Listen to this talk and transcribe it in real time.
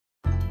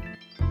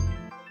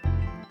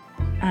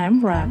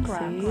I'm Roxy.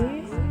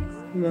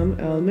 And I'm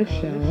El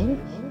Michelle.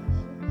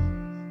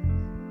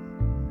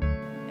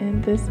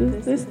 And this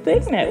is this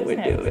thing that we're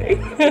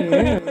doing.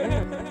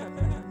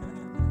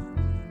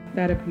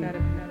 Therapy.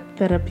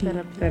 Therapy.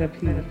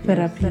 Therapy.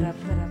 Therapy.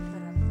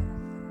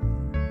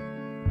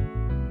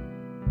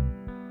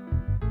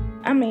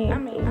 I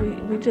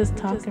mean, we just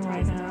talking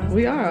right now.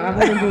 We are. I'm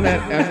going to do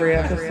that every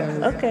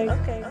episode. Okay.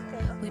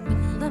 We've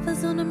been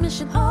lovers on a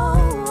mission.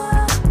 Oh,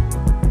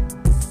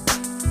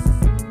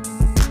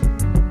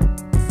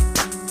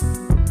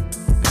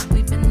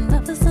 we've been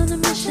lovers on a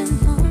mission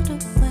all the way.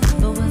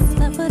 But what's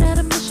left without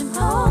a mission?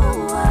 Oh,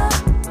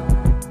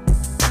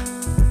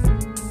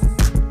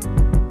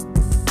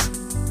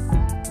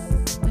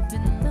 we've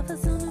been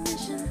lovers on a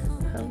mission.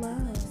 Hello.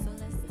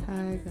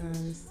 Hi,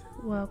 guys.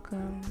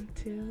 Welcome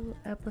to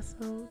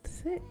episode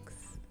 6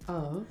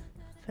 Of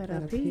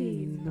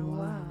Therapy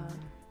Noir.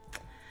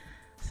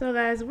 So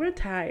guys, we're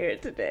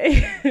tired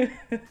today.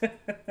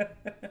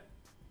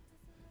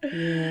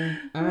 Yeah.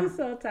 We're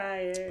so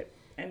tired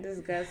and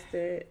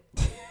disgusted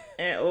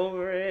and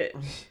over it.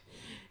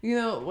 You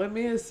know, with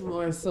me, it's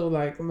more so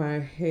like my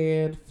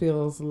head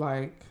feels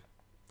like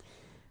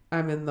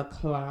I'm in the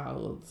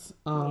clouds.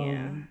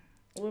 Yeah.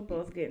 We're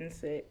both getting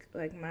sick.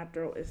 Like my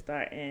throat is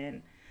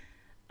starting,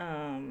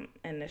 and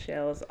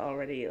Michelle's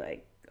already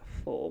like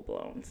full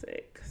blown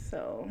sick.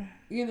 So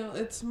You know,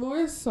 it's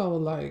more so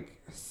like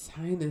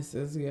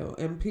sinuses,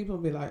 and people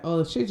be like,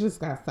 "Oh, she just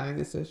got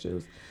sinus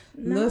issues."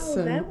 no,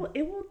 Listen,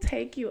 it will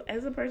take you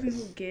as a person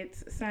who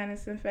gets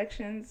sinus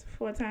infections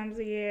 4 times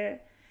a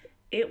year.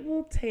 It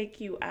will take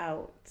you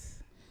out.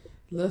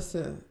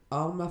 listen.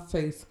 All my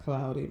face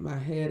cloudy, my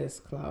head is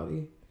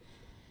cloudy,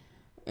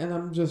 and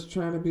I'm just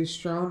trying to be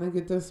strong and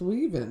get this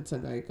weave in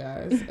tonight,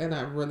 guys. And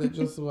I really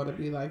just want to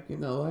be like, you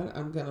know what?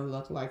 I'm gonna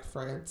look like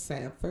Fred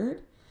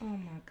Sanford. Oh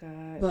my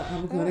God. But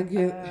I'm gonna Shut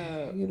get,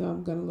 up.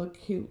 I'm gonna look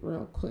cute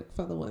real quick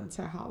for the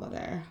winter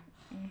holiday.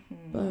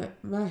 Mhm.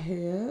 But my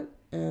head,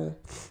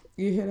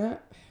 you hear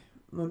that?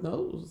 My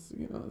nose,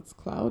 it's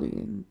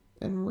cloudy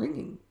and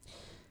ringing.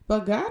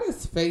 But God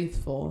is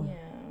faithful.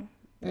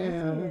 Yeah.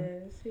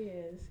 And He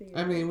is.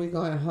 I mean, we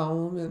going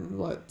home in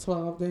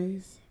 12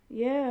 days?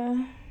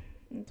 Yeah,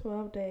 in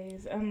 12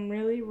 days. I'm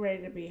really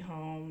ready to be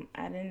home.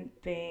 I didn't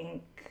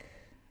think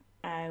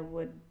I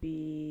would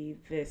be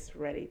this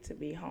ready to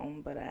be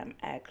home, but I'm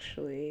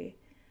actually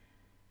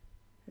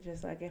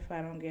just like if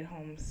I don't get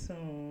home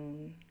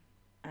soon,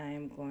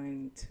 I'm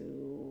going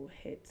to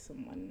hit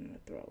someone in the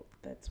throat.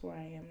 That's where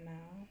I am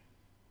now.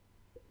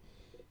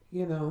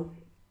 You know,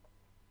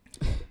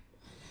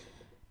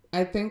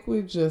 I think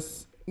we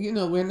just,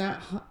 we're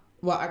not,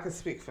 well, I can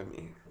speak for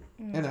me.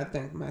 And I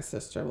think my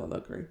sister will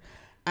agree.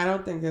 I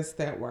don't think it's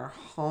that we're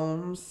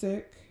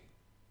homesick.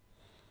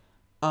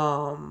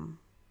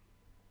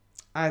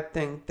 I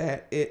think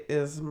that it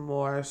is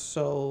more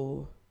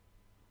so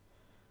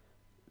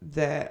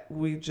that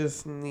we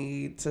just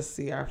need to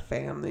see our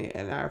family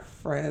and our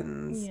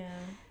friends, Yeah.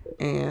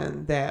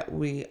 and that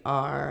we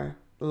are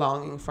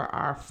longing for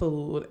our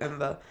food,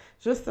 and the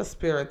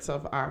spirits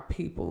of our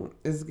people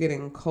is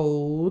getting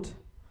cold.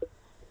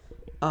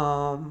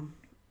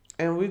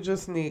 And we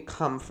just need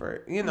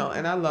comfort, and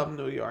I love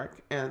New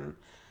York, and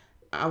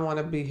I want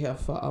to be here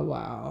for a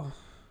while.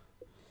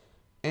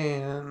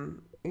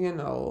 And,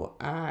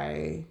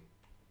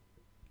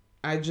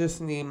 I just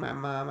need my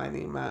mom. I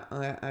need my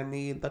aunt. I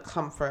need the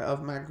comfort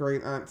of my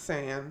great aunt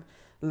saying,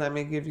 "Let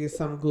me give you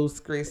some goose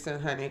grease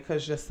and honey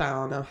because you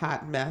sound a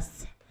hot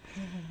mess."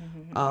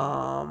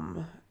 I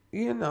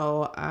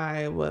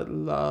would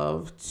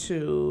love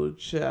to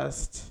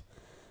just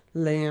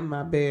lay in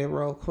my bed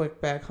real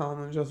quick back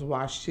home and just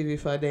watch TV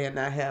for a day and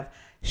not have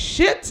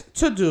shit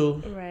to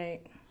do.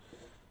 Right.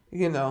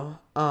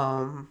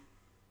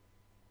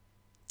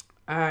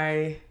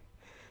 I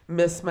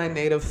miss my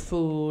native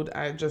food.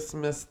 I just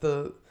miss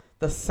the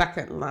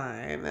second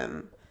line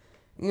and,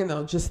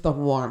 just the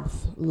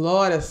warmth.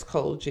 Lord, it's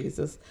cold,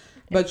 Jesus.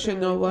 But It's you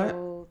know really what?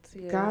 cold,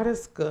 yeah. God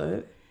is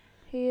good.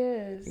 He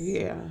is.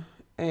 Yeah.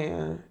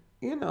 And,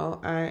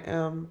 I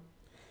am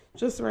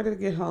just ready to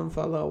get home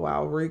for a little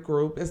while,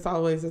 regroup. It's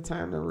always a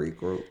time to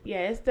regroup.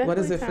 Yeah, it's definitely What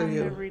is it for time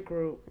you? to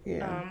regroup.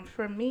 Yeah.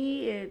 For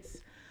me,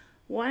 it's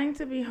wanting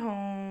to be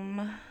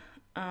home.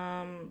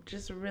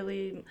 Just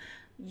really,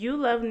 you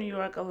love New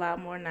York a lot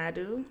more than I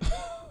do.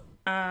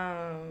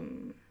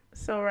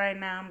 So right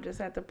now I'm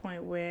just at the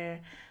point where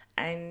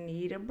I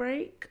need a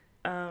break.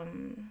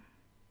 And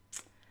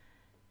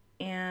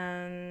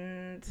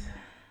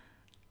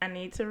I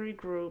need to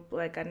regroup.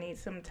 Like I need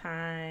some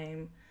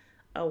time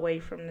away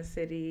from the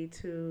city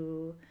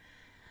to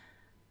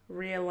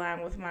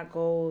realign with my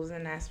goals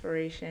and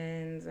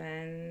aspirations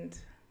and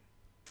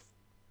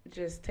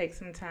just take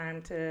some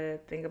time to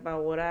think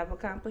about what I've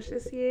accomplished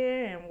this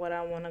year and what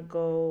I want to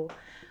go,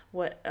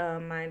 what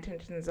my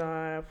intentions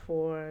are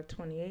for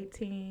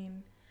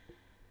 2018.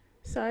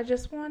 So I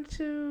just want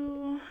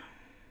to,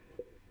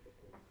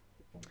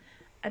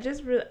 I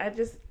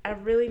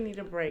really need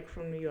a break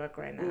from New York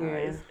right now.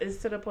 Yeah.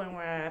 It's to the point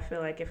where I feel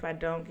like if I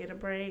don't get a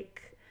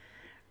break,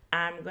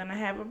 I'm gonna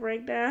have a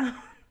breakdown.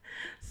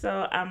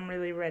 So I'm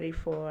really ready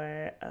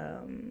for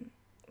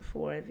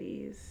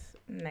these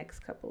next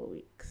couple of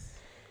weeks.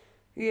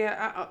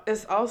 Yeah,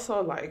 it's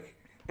also like,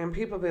 and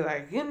people be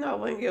like,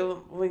 when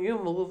you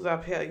moved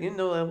up here, you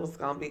knew it was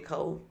gonna be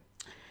cold.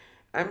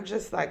 I'm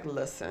just like,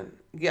 listen,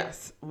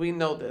 yes, we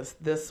know this.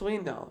 This we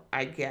know.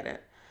 I get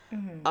it.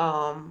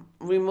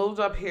 We moved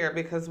up here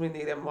because we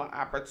needed more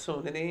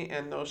opportunity,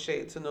 and no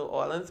shade to New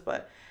Orleans,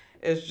 but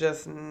it's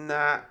just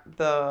not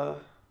the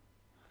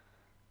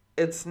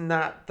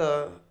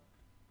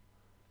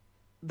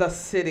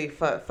city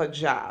for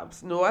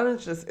jobs. New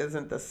Orleans just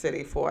isn't the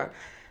city for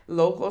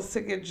locals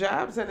to get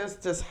jobs, and it's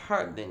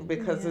disheartening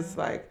because it's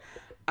like,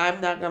 I'm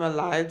not gonna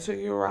lie to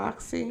you,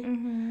 Roxy.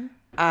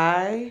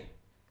 I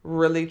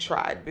really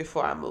tried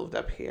before I moved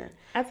up here.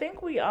 I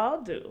think we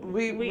all do.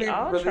 We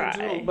all really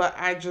try. do, but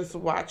I just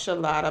watch a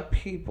lot of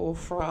people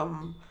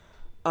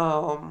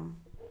um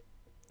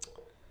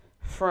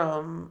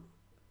from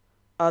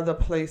other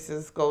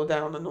places go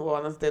down to New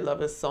Orleans. They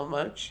love it so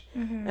much,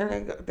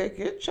 and they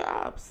get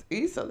jobs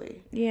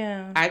easily.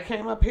 Yeah. I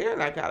came up here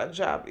and I got a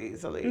job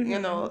easily. You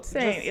know,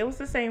 Same. It was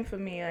the same for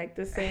me. Like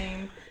the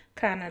same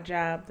kind of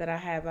job that I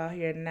have out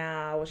here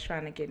now. I was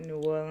trying to get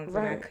New Orleans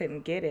and I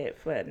couldn't get it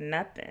for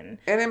nothing.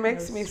 And it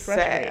makes me sad.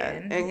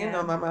 frustrating. And you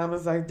know, my mom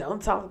was like,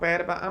 "Don't talk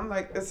bad about." I'm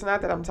like, it's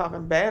not that I'm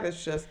talking bad.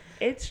 It's just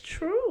It's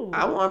true.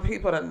 I want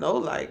people to know,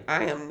 like,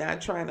 I am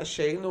not trying to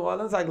shade New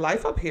Orleans. Like,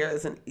 life up here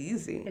isn't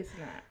easy. It's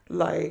not.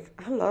 Like,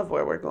 I love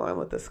where we're going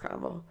with this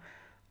combo.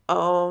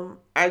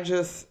 I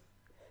just,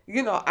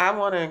 I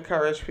want to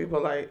encourage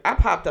people. Like, I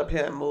popped up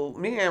here and moved.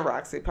 Me and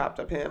Roxy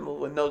popped up here and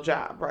moved with no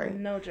job, right?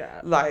 No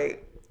job.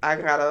 Like, I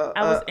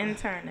was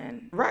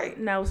interning. Right.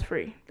 And that was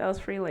free. That was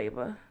free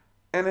labor.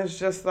 And it's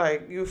just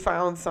like, you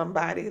found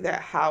somebody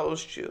that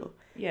housed you.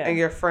 Yeah. And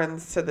you're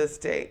friends to this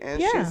day.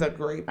 And she's a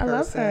great person. I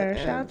love her. And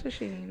shout out to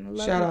Sheen.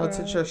 shout out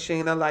to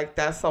Trishina. Like,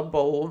 that's a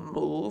bold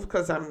move,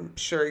 because I'm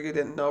sure you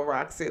didn't know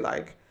Roxy,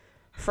 like,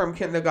 from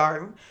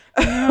kindergarten.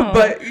 No,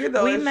 But,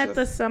 we met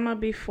the summer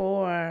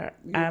before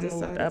I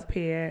moved up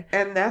here.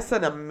 And that's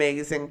an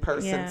amazing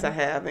person Yeah. to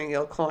have in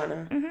your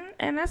corner.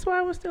 And that's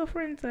why we're still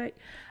friends. Like,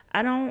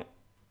 I don't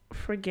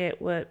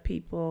forget what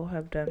people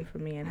have done for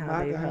me and how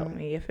My they've God. helped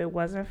me. If it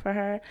wasn't for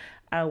her,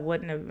 I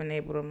wouldn't have been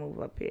able to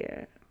move up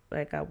here.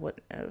 Like, I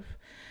wouldn't have.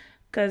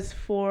 Because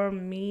for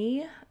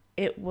me,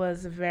 it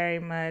was very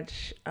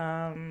much,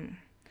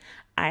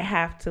 I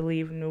have to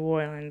leave New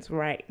Orleans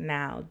right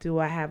now. Do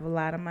I have a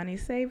lot of money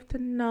saved?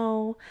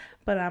 No,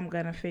 but I'm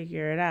going to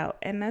figure it out.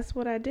 And that's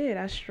what I did.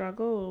 I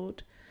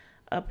struggled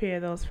up here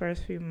those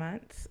first few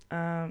months.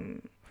 I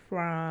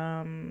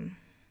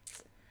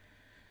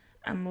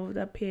moved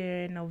up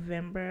here in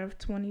November of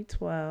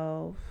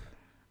 2012.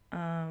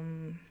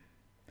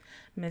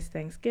 Missed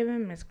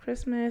Thanksgiving, missed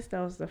Christmas.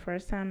 That was the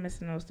first time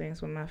missing those things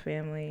with my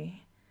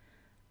family.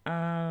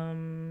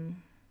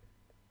 Then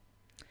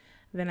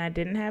I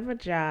didn't have a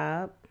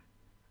job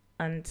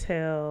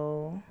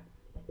until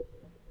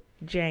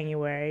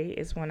January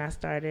is when I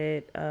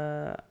started.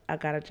 I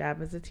got a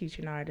job as a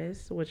teaching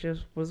artist, which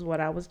was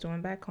what I was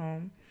doing back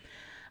home.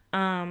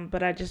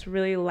 But I just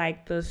really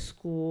liked the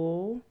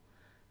school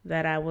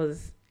that I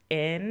was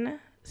in.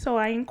 So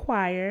I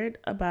inquired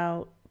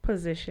about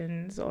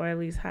positions, or at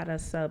least how to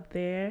sub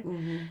there.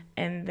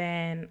 And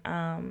then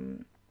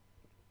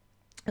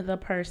the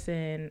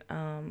person,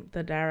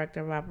 the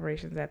director of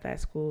operations at that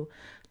school,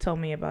 told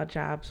me about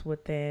jobs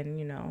within,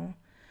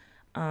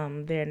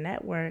 their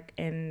network.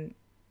 And,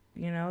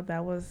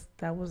 that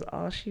was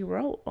all she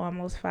wrote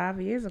almost 5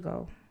 years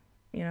ago,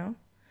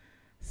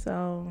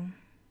 So,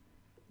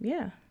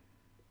 yeah.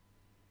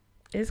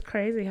 It's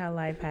crazy how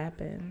life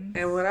happens.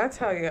 And when I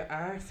tell you,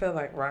 I feel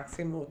like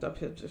Roxy moved up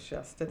here just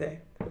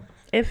yesterday.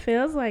 It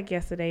feels like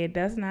yesterday. It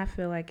does not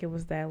feel like it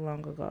was that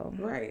long ago.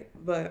 Right.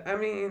 But, I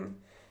mean,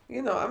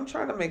 I'm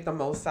trying to make the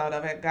most out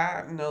of it.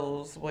 God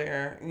knows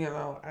where,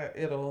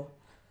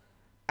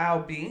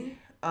 I'll be.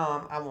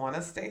 I want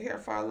to stay here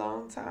for a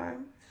long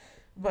time.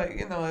 But,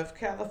 if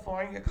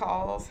California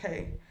calls,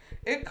 hey,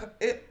 I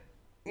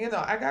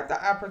got the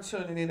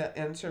opportunity to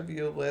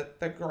interview with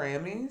the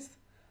Grammys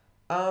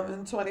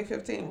in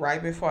 2015,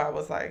 right before I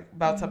was like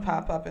about to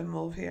pop up and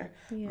move here.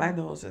 Yeah. My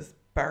nose is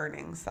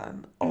burning,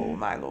 son. Oh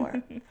my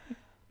Lord.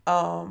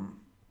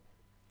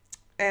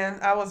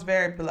 And I was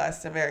very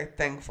blessed and very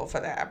thankful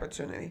for that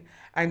opportunity.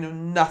 I knew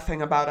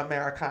nothing about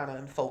Americana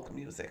and folk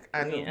music.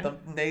 I knew the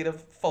native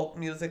folk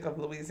music of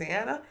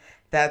Louisiana.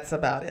 That's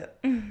about it.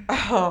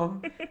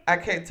 I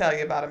can't tell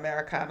you about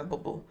Americana,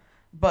 boo-boo.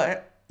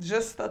 But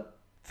just the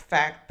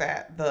fact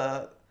that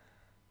the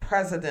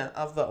president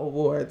of the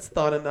awards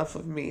thought enough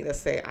of me to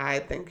say, I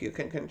think you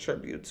can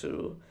contribute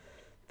to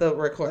the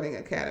Recording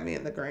Academy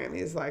and the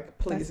Grammys. Like,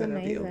 please That's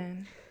interview.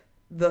 amazing.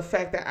 The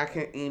fact that I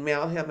can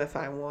email him if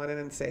I wanted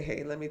and say,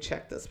 hey, let me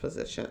check this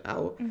position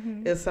out.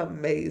 It's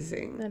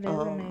amazing. That is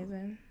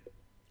amazing.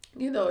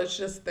 It's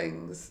just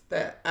things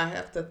that I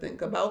have to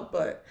think about,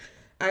 but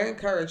I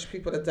encourage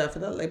people to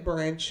definitely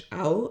branch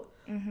out.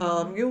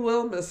 You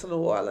will miss New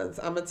Orleans.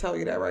 I'm gonna tell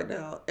you that right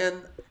now.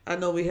 And I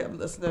know we have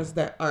listeners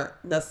that aren't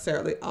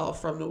necessarily all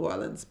from New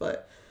Orleans,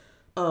 but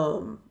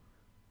a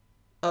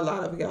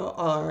lot of y'all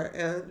are.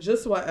 And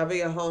just whatever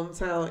your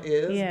hometown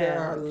is, there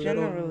are little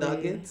generally.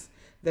 nuggets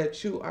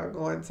that you are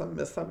going to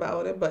miss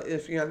about it. But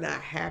if you're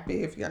not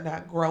happy, if you're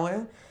not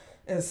growing,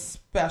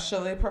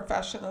 especially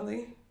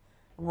professionally,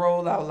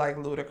 roll out like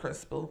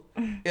Ludacris, boo.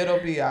 It'll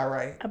be all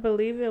right. I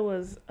believe it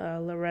was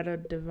Loretta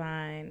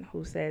Devine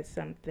who said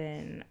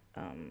something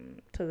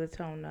to the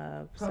tone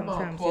of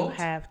sometimes you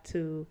have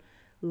to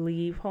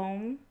leave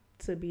home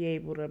to be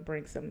able to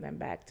bring something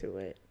back to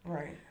it.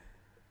 Right.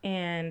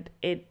 And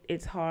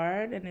it's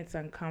hard and it's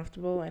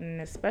uncomfortable,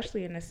 and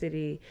especially in a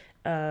city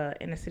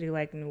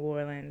like New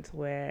Orleans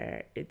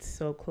where it's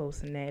so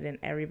close knit and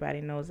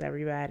everybody knows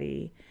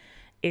everybody.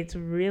 It's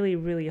really,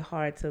 really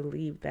hard to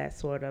leave that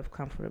sort of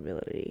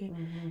comfortability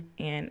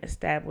and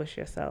establish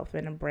yourself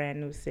in a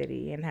brand new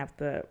city and have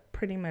to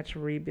pretty much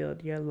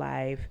rebuild your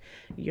life,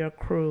 your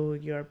crew,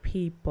 your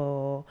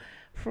people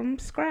from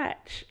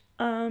scratch.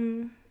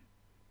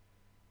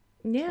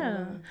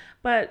 Yeah,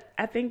 but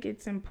I think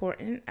it's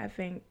important. I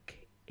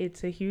think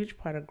it's a huge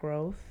part of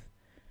growth.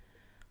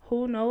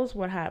 Who knows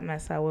what hot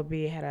mess I would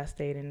be had I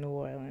stayed in New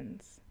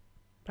Orleans?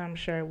 But I'm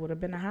sure it would have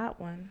been a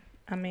hot one.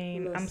 I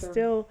mean, I'm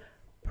still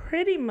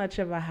pretty much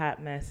of a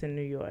hot mess in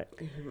New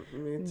York.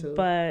 Me too.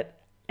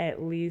 But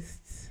at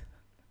least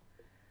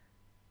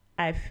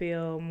I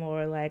feel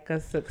more like a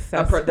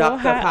successful,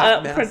 productive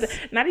hot mess.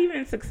 Not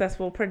even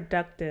successful,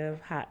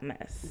 productive hot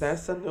mess.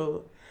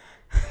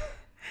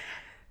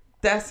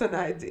 That's an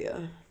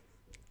idea.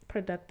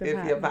 Productive if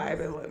hot you're mess.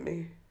 vibing with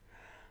me.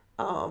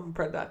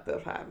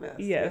 Productive hot mess.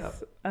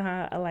 Yes.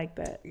 Yeah. I like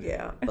that.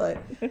 Yeah,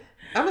 but I'm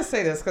gonna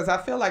say this because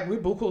I feel like we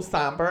buku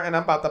somber, and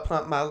I'm about to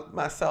pump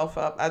myself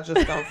up. I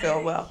just don't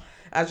feel well.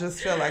 I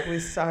just feel like we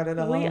started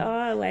off. We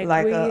are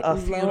like a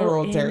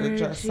funeral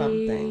dirge or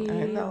something.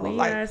 I know. We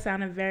are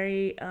sounding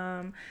very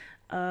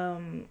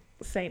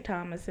St.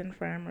 Thomas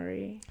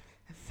Infirmary.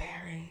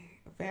 Very,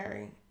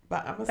 very.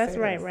 But I'm gonna That's say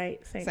right, this.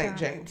 right. St.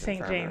 James. St.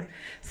 Infirmary. James.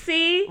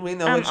 See, we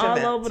know I'm what you all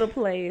meant. over the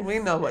place. We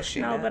know what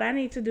she meant. No, but I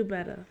need to do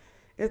better.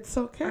 It's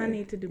okay. I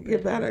need to do better. You're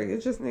better. You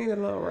just need a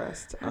little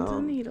rest. I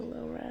do need a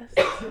little rest.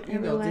 You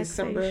know,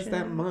 December is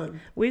that month.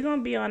 We're going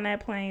to be on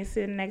that plane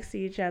sitting next to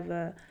each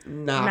other.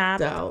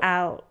 Knocked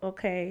out.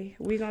 Okay.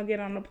 We're going to get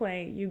on the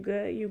plane. You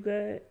good? You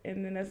good?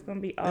 And then that's going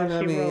to be all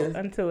she wrote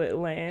until it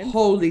lands.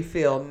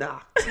 Holyfield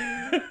knocked.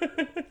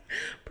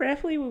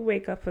 Prayerfully, we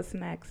wake up for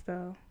snacks,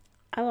 though.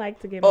 I like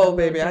to get Oh,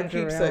 baby, I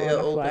keep saying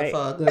open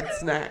for a good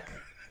snack.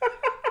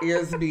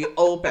 Ears be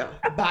open.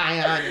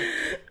 Bionic.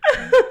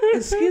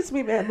 Excuse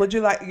me, man. Would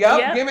you like?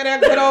 Yep. Give me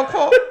that good old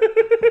Coke.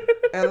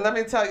 And let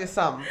me tell you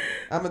something.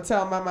 I'm gonna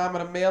tell my mama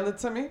to mail it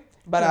to me,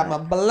 but I'm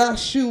gonna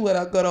bless you with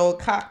a good old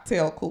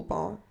cocktail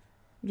coupon.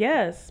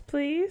 Yes,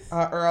 please.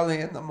 Early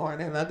in the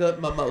morning, a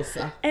good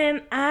mimosa.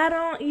 And I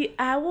don't eat.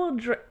 I will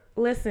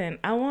listen.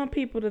 I want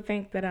people to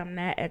think that I'm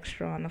not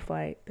extra on the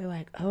flight. They're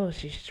like, "Oh,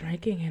 she's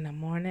drinking in the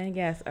morning."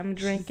 Yes, I'm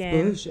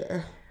drinking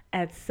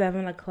at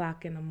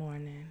 7:00 in the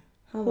morning.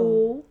 Hello.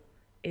 Who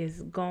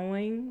is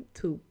going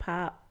to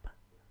pop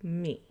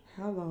me?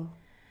 Hello.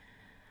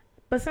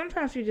 But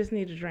sometimes you just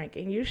need a drink,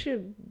 and you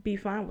should be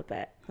fine with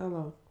that.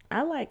 Hello.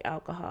 I like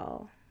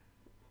alcohol.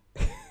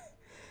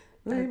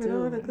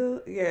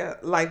 Yeah,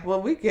 like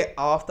when we get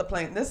off the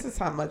plane, this is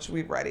how much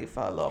we ready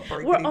for a little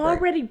break. We're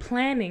already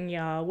planning,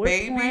 y'all.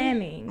 We're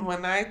planning.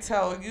 When I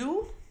tell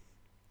you,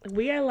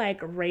 we are like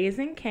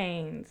Raising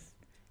Cane's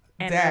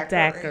and a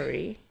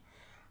daiquiri.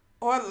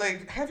 Or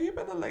have you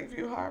been to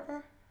Lakeview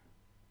Harbor?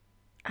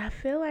 I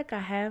feel like I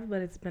have,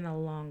 but it's been a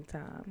long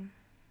time.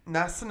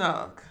 Not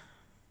Snug.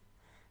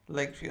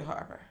 Lakeview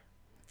Harbor.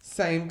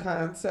 Same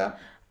concept.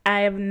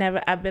 I've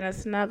been a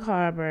Snug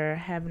Harbor,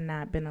 have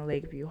not been a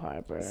Lakeview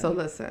Harbor. So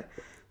listen.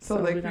 So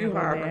Lakeview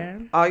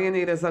Harbor, all you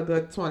need is a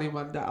good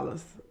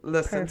 $21.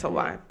 Listen to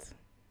why.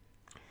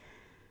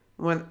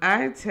 When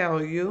I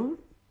tell you,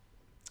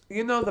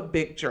 you know the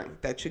big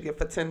drink that you get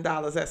for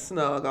 $10 at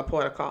Snug or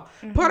Port of Call.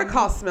 Mm-hmm. Port of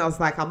Call smells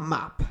like a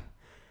mop.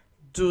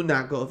 Do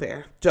not go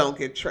there. Don't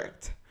get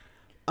tricked.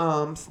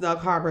 Snug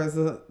Harbor is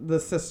the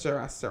sister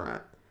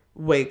restaurant.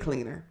 Way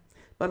cleaner.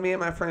 But me and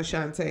my friend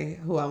Shantae,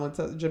 who I went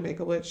to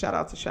Jamaica with, shout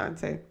out to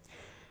Shantae.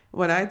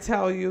 When I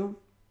tell you,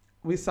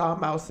 we saw a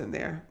mouse in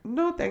there.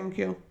 No, thank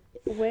you.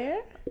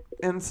 Where?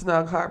 In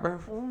Snug Harbor.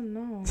 Oh,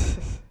 no.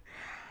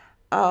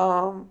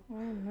 No.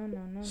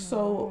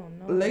 So,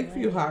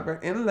 Lakeview Harbor,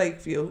 in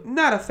Lakeview,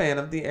 not a fan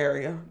of the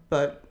area,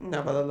 but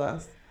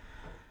nevertheless.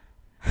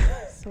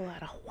 It's a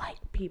lot of white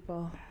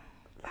people.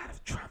 A lot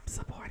of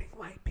Trump-supporting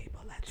white people,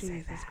 let's say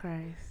that. Jesus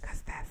Christ.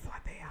 Because that's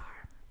what they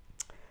are.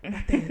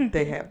 But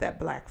they have that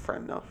black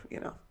friend, though, you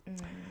know.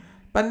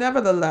 But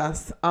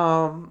nevertheless,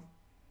 at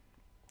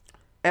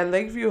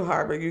Lakeview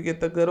Harbor, you get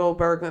the good old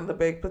burger and the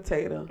baked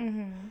potato.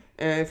 Mm-hmm.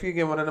 And if you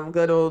get one of them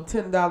good old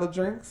 $10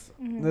 drinks,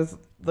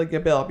 your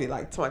bill will be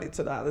like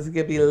 $22. It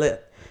could be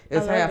lit.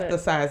 It's half the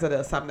size of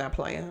this. I'm not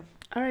playing.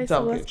 All right, so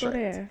Don't let's get go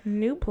tricked. there.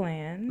 New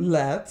plan.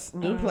 Let's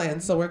new plan.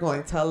 So we're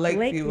going to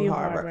Lakeview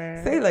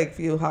Harbor. Say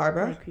Lakeview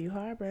Harbor. Lakeview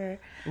Harbor.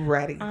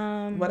 Ready.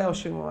 What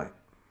else you want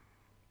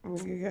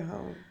when you get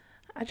home?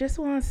 I just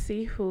want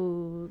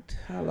seafood.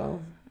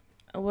 Hello.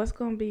 What's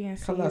gonna be in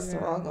season?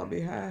 Cholesterol gonna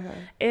be high.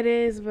 It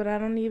is, but I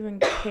don't even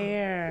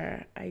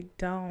care. I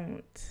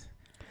don't.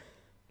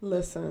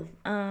 Listen.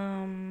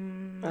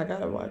 I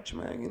gotta watch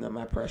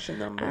my pressure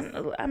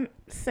numbers. I'm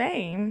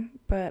same,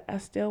 but I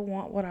still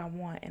want what I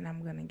want, and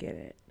I'm gonna get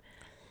it.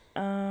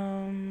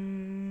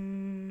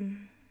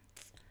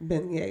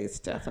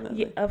 Beignets, definitely.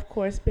 Yeah, of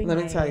course, beignets. Let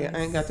me tell you, I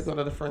ain't got to go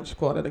to the French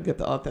Quarter to get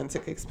the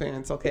authentic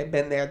experience. Okay,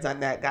 been there,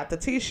 done that. Got the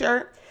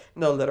T-shirt.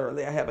 No,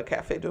 literally, I have a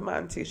Cafe Du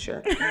Monde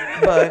T-shirt.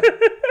 But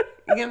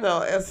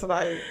it's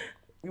like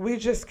we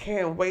just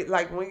can't wait.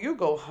 Like when you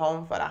go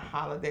home for the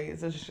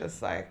holidays, it's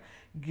just like,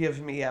 give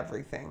me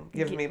everything.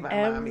 Give me my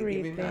mommy.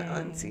 Give me my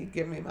auntie.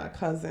 Give me my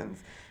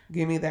cousins.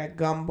 Give me that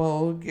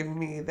gumbo. Give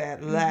me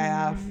that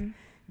laugh.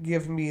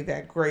 Give me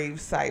that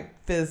gravesite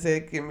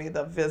visit. Give me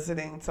the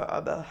visiting to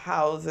other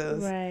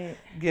houses. Right.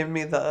 Give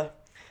me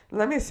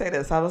let me say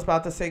this. I was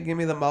about to say give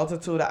me the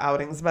multitude of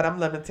outings, but I'm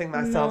limiting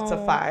myself to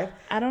 5.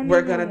 I don't We're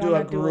even going to do a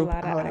wanna group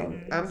lot of outing.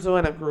 outings. I'm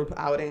doing a group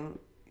outing.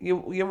 You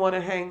want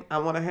to hang? I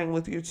want to hang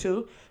with you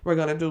too. We're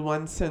going to do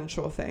one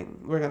central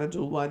thing. We're going to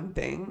do one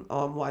thing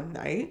on one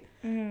night.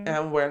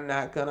 And we're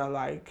not going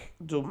to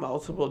do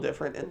multiple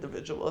different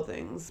individual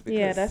things. Because,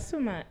 Yeah, that's too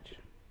much.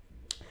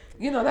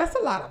 that's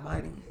a lot of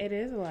money. It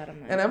is a lot of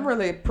money. And I'm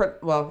really,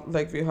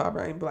 Lakeview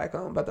Harbor ain't black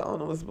owned, but the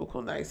owner was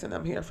buku nice and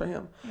I'm here for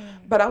him.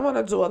 But I want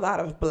to do a lot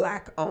of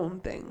black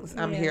owned things.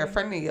 I'm here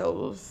for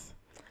Neo's.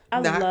 I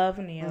love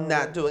Neo's.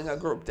 Not doing a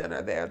group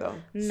dinner there though.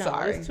 No,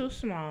 Sorry. it's too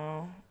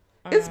small.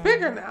 It's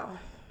bigger now.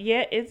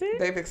 Yeah, is it?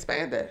 They've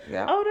expanded.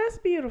 Yeah. Oh, that's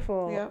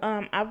beautiful.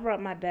 Yeah. I brought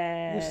my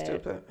dad You're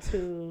stupid.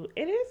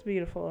 It is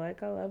beautiful.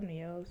 Like, I love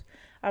Neo's.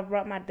 I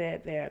brought my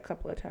dad there a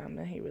couple of times,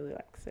 and he really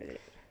likes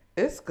it.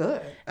 It's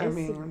good. It's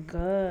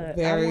good.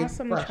 I want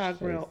some fresh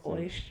char-grilled tasting.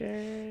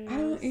 oysters. I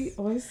don't eat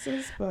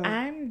oysters, but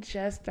I'm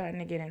just starting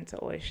to get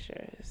into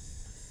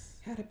oysters.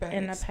 had a bad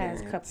in the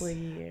past experience couple of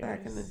years.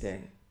 back in the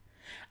day.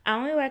 I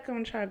only like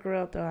them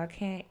char-grilled, though. I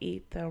can't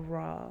eat the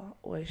raw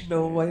oysters.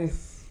 No way.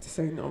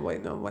 Say no way,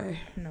 no way.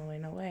 No way,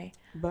 no way.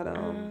 But what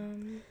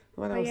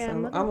But else? yeah,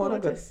 I'm looking I want forward a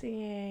to good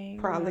seeing.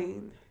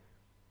 praline.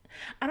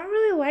 I don't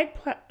really like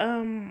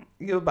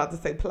You were about to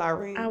say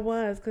praline. I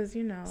was, because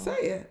Say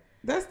it.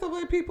 That's the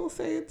way people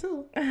say it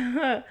too.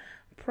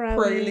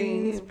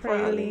 pralines,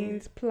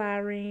 Praline.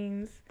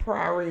 plarines,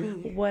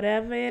 Praline.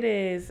 whatever it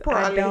is. I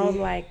Praline. don't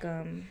like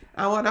them.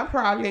 I want a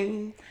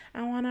praline.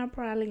 I want a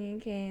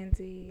praline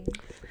candy.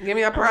 Give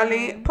me a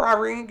praline.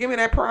 Praline. Give me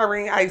that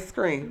praline ice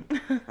cream.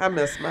 I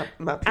miss my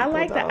people. I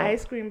like the dog.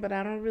 ice cream, but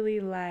I don't really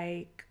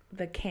like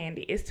the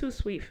candy. It's too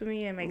sweet for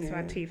me. It makes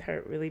my teeth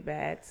hurt really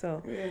bad.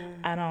 So Yeah.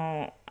 I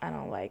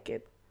don't like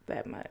it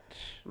that much.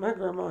 My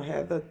grandma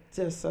had the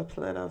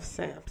discipline of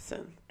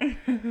Samson.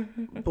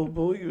 Boo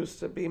Boo used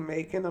to be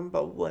making them,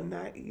 but would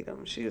not eat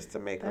them. She used to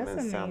make them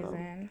That's and sell them.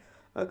 amazing.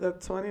 A good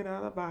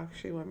 $20 box.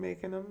 She would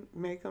make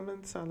them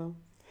and sell them.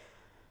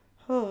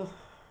 Oh.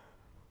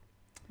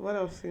 What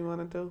else do you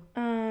want to do?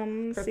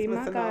 See my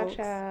Christmas in the Oaks?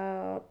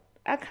 godchild.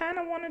 I kind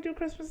of want to do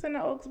Christmas in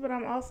the Oaks, but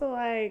I'm also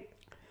like,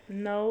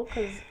 no,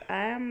 because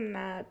I'm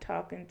not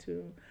talking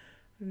to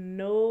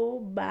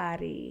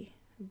nobody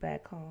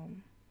back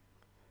home.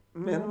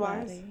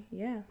 Men-wise? Nobody.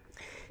 Yeah.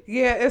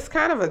 Yeah, it's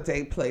kind of a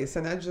date place,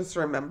 and I just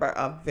remember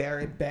a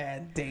very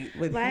bad date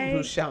with he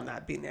who shall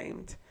not be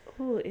named.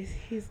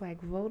 He's like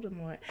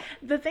Voldemort.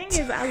 The thing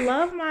is, I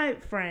love my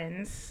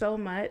friends so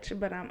much,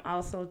 but I'm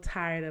also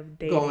tired of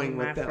dating Going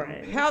with my them.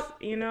 friends. Help.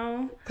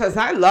 Because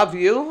I love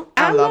you.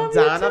 I love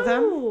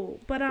Donovan. you too,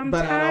 but I'm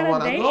But I tired don't of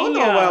want to dating go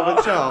nowhere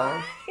with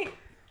y'all.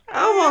 I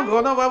don't want to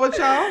go nowhere with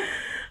y'all.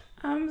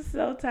 I'm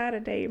so tired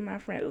of dating my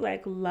friends.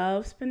 Like,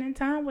 love spending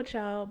time with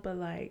y'all, but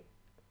like,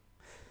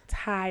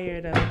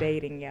 tired of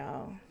dating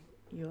y'all.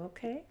 You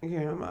okay?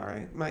 Yeah, I'm all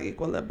right. My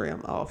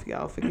equilibrium off,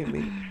 y'all. Forgive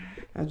me.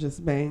 I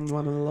just banged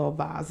one of the little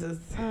vases.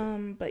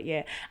 But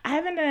yeah, I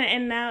haven't done it,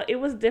 and now it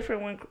was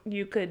different when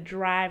you could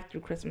drive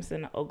through Christmas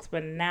in the Oaks,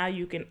 but now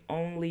you can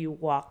only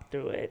walk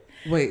through it.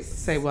 Wait,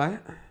 say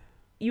what?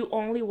 You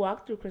only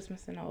walk through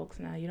Christmas in the Oaks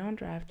now. You don't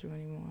drive through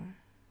anymore.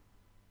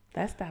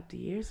 That stopped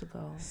years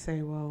ago.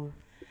 Say whoa.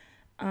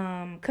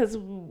 Because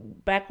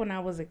back when I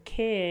was a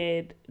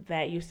kid,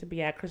 that used to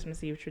be our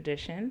Christmas Eve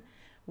tradition.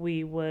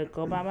 We would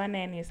go by my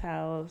nanny's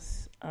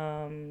house,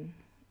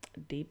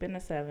 deep in the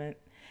 7th,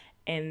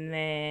 and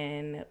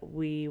then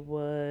we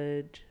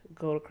would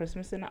go to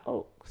Christmas in the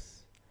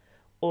Oaks,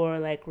 or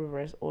like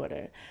reverse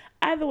order.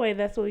 Either way,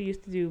 that's what we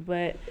used to do.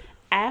 But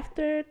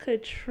after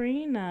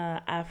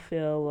Katrina, I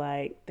feel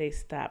like they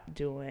stopped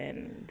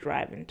doing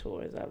driving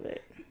tours of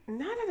it.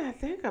 Now that I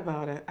think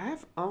about it,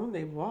 I've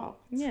only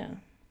walked. Yeah.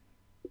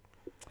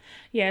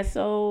 Yeah,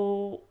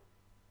 so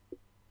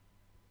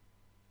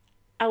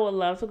I would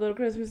love to go to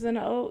Christmas in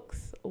the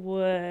Oaks.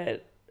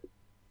 Would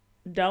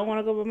don't want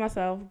to go with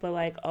myself, but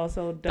like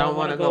also don't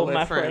want to go with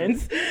my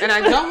friends. And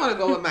I don't want to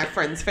go with my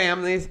friends'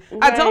 families.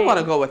 I don't Right. want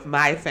to go with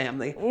my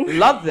family.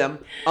 Love them.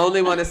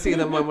 Only want to see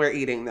them when we're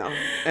eating though.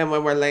 And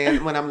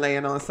when I'm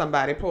laying on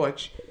somebody's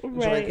porch,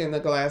 Right. drinking a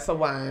glass of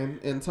wine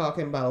and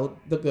talking about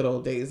the good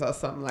old days or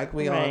something like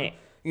we Right.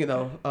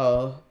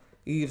 on,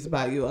 Eve's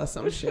Bayou or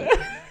some shit.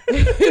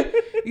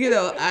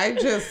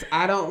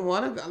 I don't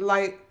want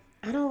to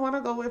I don't want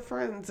to go with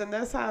friends, and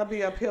that's how I'll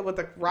be up here with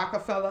the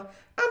Rockefeller.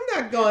 I'm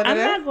not going to I'm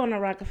that. not going to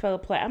Rockefeller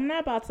Play. I'm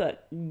not about to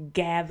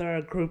gather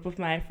a group of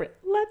my friends.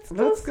 Let's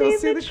go Let's go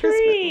see the Christmas-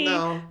 tree.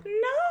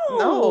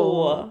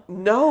 No.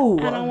 No.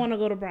 I don't want to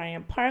go to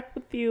Bryant Park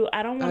with you.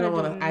 I don't want to do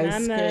wanna ice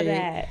none skate, of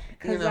that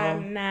because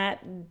I'm not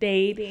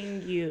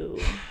dating you.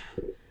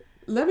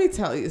 Let me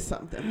tell you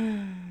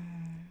something.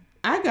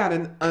 I got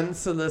an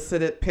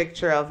unsolicited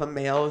picture of a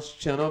male's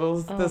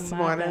genitals this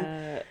morning.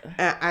 God.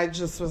 And I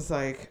just was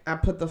like, I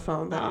put the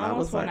phone down. I I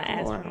was almost want like, to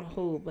ask Lord, from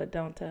who, but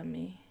don't tell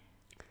me.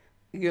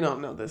 you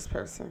don't know this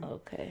person.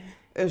 Okay.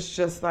 It's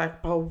just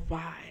like, but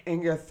why?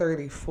 And you're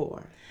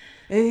 34.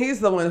 And he's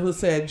the one who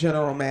said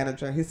general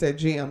manager. He said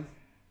GM.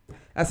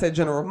 I said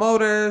General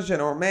Motors,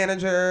 general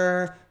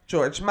manager,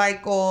 George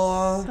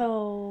Michael.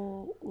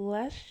 So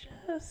let's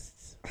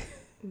just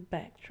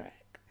backtrack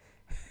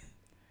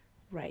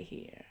right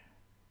here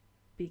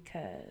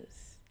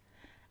because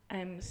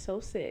I'm so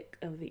sick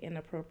of the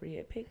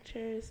inappropriate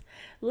pictures.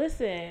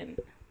 Listen,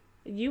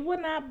 you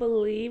would not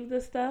believe the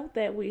stuff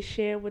that we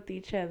share with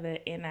each other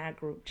in our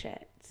group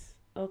chats,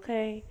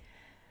 okay?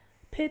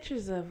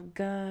 Pictures of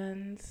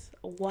guns,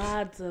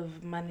 wads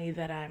of money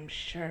that I'm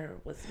sure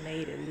was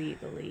made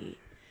illegally,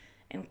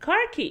 and car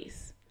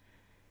keys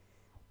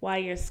while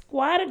you're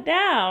squatted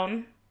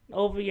down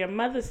over your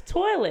mother's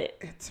toilet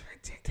It's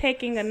ridiculous.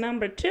 taking a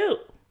number 2.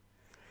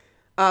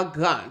 A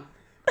gun.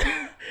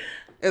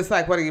 It's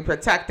like, what are you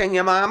protecting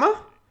your mama?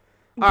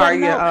 But Are you?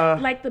 no,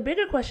 like the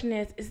bigger question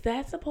is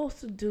that supposed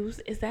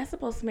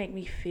to make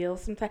me feel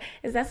sometimes?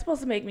 Is that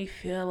supposed to make me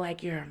feel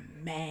like you're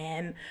a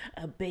man,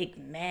 a big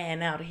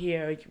man out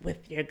here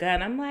with your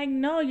gun? I'm like,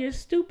 no, you're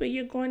stupid.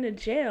 You're going to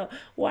jail.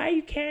 Why are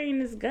you carrying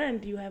this gun?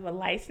 Do you have a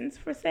license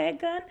for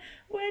said gun?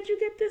 Where'd you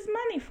get this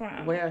money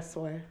from? Where I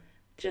swear.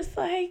 Just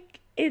like,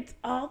 it's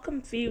all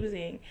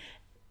confusing.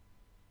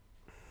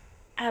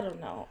 I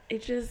don't know.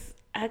 It just,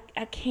 I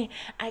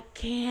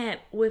can't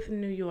with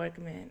New York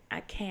men. I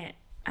can't.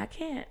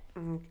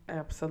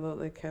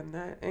 Absolutely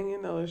cannot.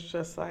 And it's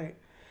just like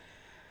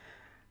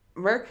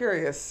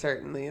Mercury is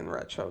certainly in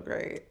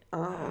retrograde.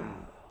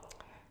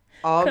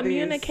 All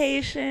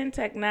Communication,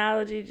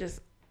 technology,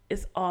 just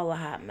it's all a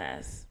hot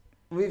mess.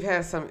 we've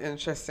had some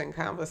interesting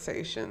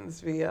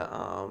conversations via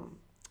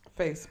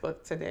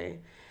Facebook today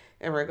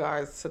in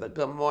regards to the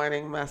good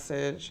morning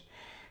message,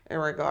 in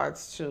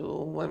regards to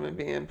women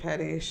being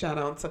petty. Shout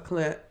out to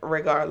Clint,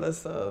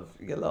 regardless of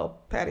your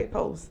little petty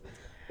post.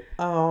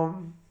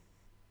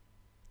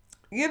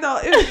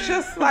 It's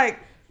just like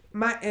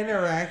my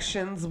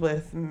interactions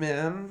with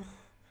men.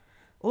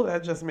 Oh,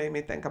 that just made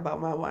me think about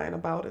my wine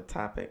about it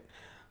topic.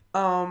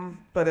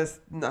 But it's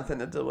nothing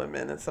to do with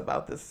men. It's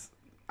about this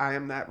I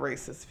am not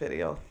racist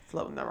video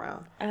floating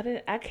around.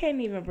 I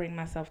can't even bring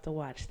myself to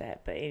watch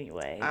that, but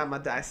anyway. I'm a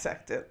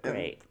dissect it in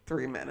Great.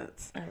 3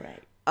 minutes. All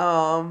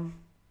right.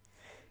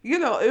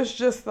 It's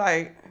just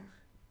like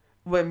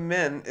with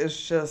men,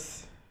 it's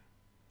just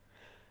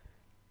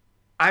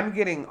I'm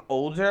getting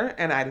older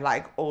and I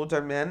like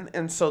older men.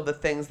 And so the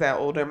things that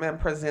older men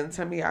present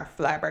to me are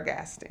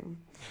flabbergasting.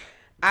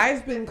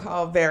 I've been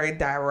called very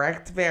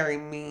direct, very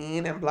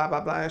mean, and blah,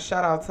 blah, blah. And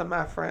shout out to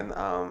my friend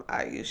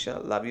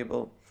Aisha. Love you,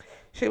 boo.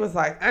 She was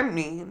like, I'm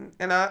mean.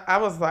 And I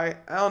was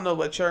like, I don't know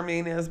what your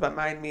mean is, but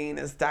my mean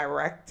is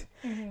direct.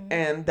 Mm-hmm.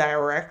 And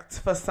direct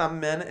for some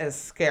men is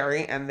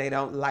scary and they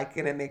don't like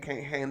it and they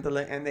can't handle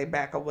it and they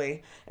back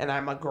away. And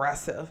I'm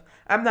aggressive.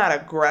 I'm not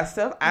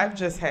aggressive. I've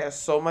just had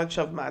so much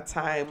of my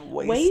time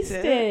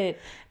wasted.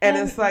 And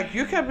it's like,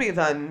 you can be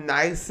the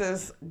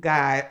nicest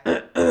guy.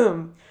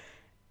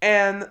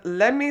 And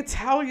let me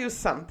tell you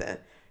something.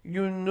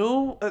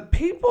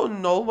 People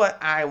know what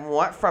I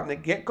want from the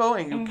get-go,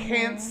 and you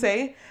can't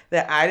say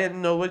that I didn't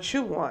know what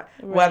you want.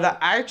 Right. Whether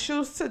I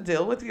choose to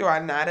deal with you or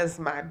not is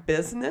my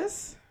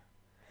business.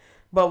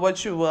 But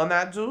what you will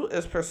not do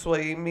is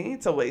persuade me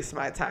to waste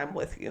my time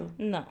with you.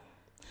 No.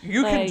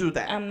 You can do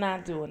that. I'm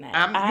not doing that.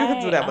 You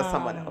can do that with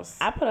someone else.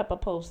 I put up a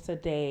post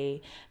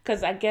today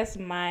because I guess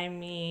my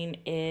mean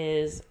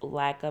is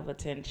lack of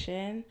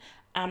attention.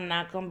 I'm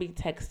not going to be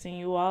texting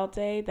you all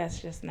day.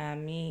 That's just not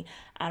me.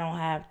 I don't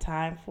have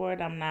time for it.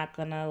 I'm not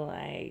going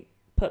to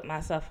put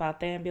myself out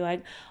there and be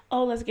like,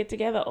 oh, let's get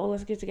together. Oh,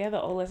 let's get together.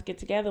 Oh, let's get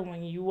together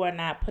when you are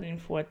not putting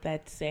forth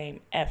that same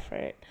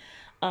effort.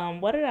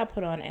 What did I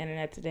put on the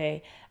internet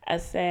today? I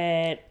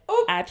said,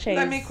 I chased.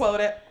 Let me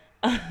quote it.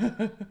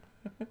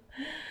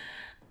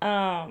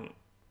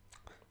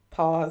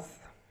 Pause.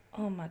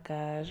 Oh my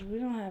gosh, we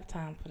don't have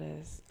time for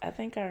this. I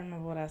think I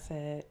remember what I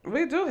said.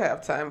 We do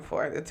have time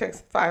for it. It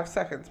takes 5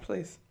 seconds,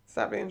 please.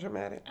 Stop being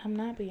dramatic. I'm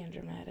not being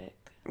dramatic.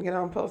 You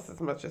don't post as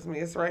much as me.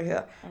 It's right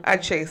here. I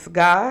chase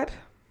God,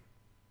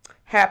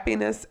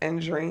 happiness,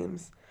 and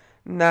dreams.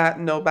 Not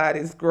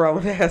nobody's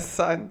grown ass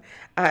son.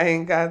 I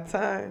ain't got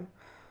time.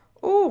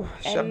 Ooh,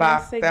 And Shabbat.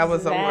 that's That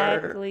was a word.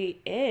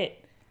 exactly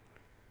it.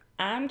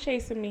 I'm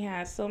chasing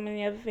behind so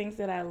many other things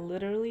that I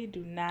literally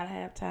do not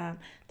have time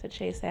to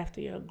chase after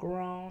your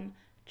grown,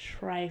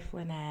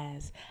 trifling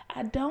ass.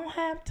 I don't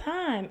have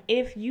time.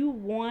 If you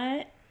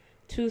want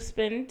to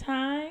spend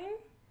time,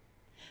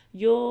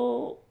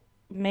 you'll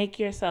make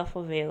yourself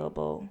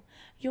available.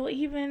 You'll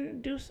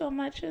even do so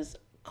much as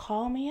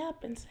call me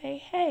up and say,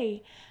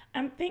 hey,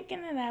 I'm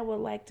thinking that I would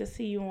like to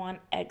see you on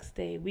X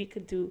day. We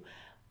could do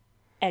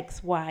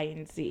X, Y,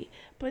 and Z.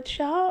 But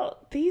y'all,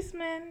 these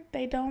men,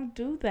 they don't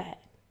do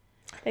that.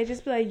 They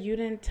just be like, you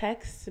didn't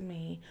text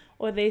me.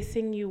 Or they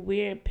send you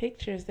weird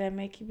pictures that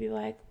make you be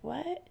like,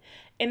 what?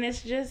 And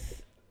it's just,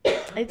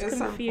 it's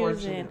confusing.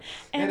 Unfortunate.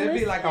 And it'd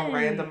be like a listen,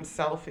 random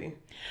selfie.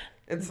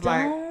 It's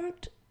like,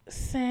 don't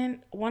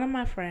send one of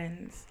my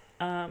friends.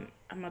 I'm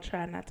gonna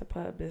try not to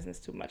put her business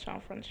too much on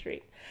Front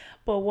Street,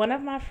 but one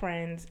of my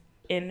friends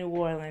in New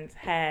Orleans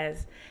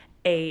has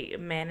a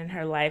man in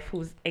her life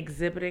who's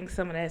exhibiting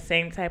some of that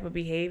same type of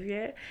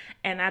behavior,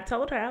 and I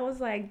told her, I was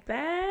like,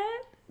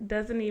 that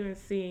doesn't even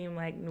seem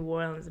like New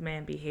Orleans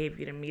man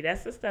behavior to me.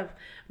 That's the stuff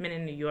men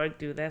in New York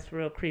do. That's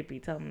real creepy.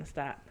 Tell them to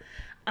stop.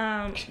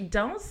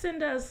 Don't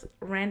send us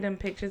random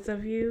pictures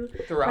of you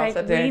throughout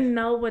the day. We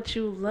know what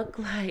you look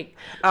like.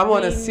 I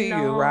want to We see you,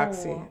 know.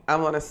 Roxy. I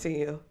want to see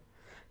you.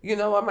 You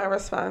know what my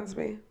response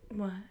be?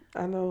 What?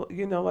 I know,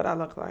 you know what I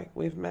look like.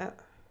 We've met.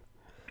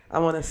 I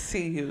want to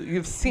see you.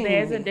 You've seen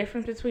There's me. a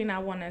difference between I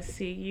want to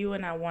see you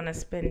and I want to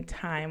spend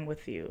time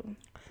with you.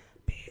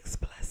 Be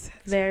explicit.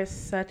 There's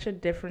such a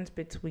difference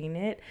between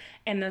it.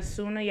 And the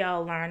sooner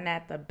y'all learn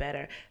that, the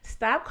better.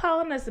 Stop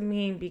calling us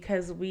mean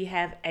because we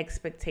have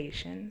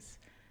expectations.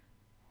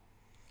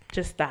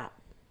 Just stop.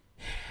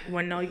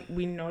 We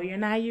know you're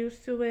not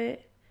used to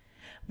it.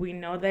 We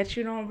know that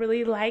you don't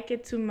really like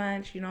it too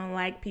much. You don't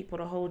like people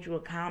to hold you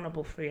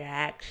accountable for your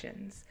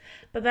actions.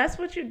 But that's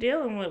what you're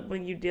dealing with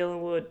when you're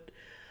dealing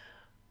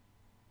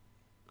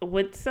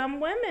with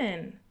some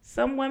women.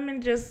 Some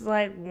women just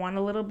like want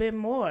a little bit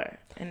more.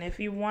 And if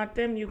you want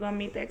them, you're going to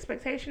meet the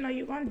expectation or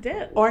you're going to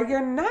dip. Or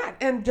you're not.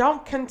 And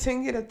don't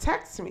continue to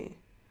text me.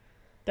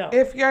 Don't.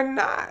 If you're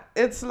not,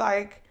 it's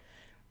like,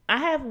 I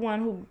have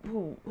one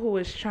who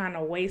is trying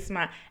to waste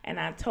my, and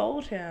I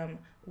told him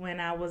when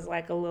I was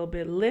like a little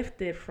bit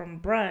lifted from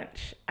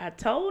brunch, I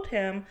told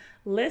him,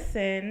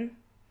 listen,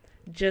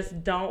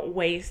 just don't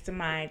waste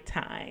my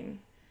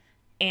time.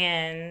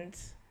 And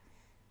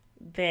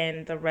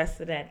then the rest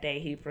of that day,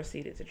 he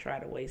proceeded to try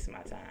to waste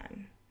my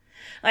time.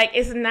 Like,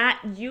 it's not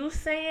you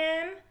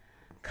saying,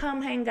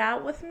 come hang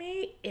out with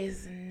me,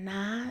 is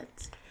not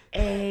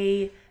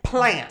a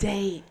plan.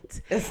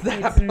 date. It's not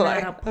It's a plan.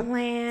 not a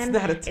plan. It's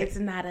not a date. It's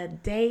not a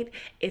date.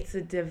 It's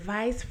a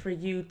device for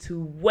you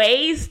to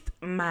waste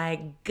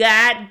my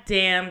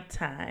goddamn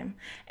time.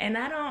 And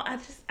I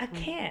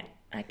can't.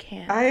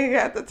 I ain't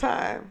got the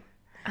time.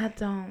 I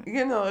don't.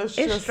 You know, it's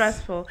It's just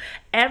stressful.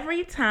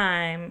 Every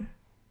time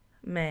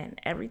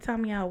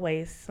y'all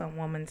waste some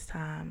woman's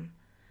time,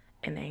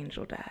 an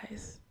angel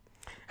dies.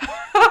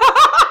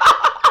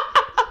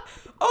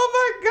 Oh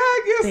my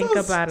God, you're Think so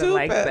about stupid. it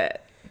like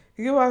that.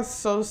 You are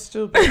so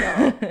stupid.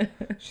 Though.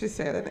 She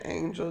said an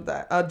angel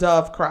died. A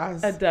dove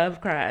cries. A dove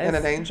cries. And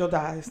an angel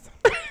dies.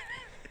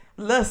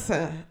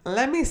 Listen,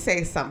 let me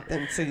say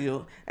something to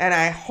you, and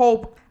I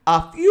hope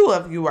a few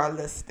of you are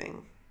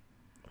listening.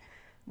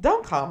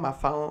 Don't call my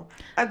phone.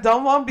 I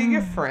don't want to be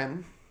your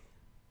friend.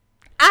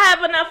 I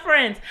have enough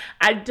friends.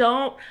 I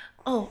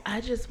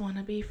just want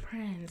to be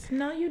friends.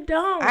 No, you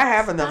don't. I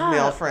have enough Stop.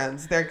 male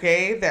friends. They're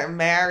gay, they're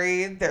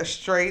married, they're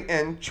straight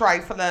and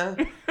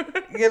trifling.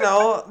 You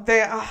know,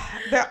 they're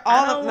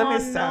all. Let me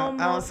stop.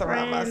 I don't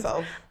surround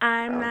myself.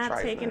 I'm I'm not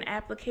trifling. taking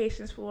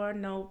applications for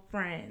no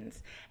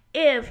friends.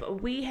 If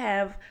we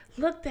have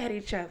looked at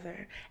each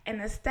other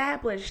and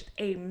established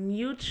a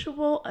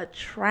mutual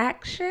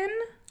attraction,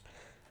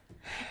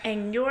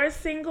 and you're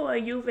single or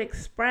you've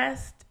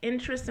expressed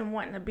interest in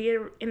wanting to be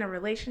in a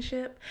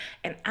relationship,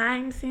 and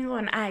I'm single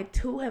and I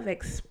too have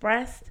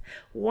expressed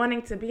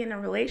wanting to be in a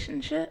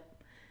relationship,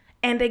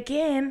 and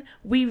again,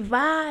 we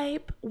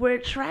vibe, we're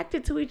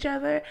attracted to each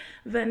other,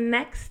 the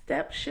next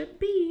step should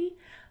be,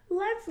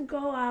 let's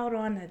go out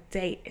on a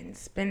date and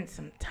spend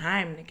some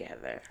time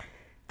together.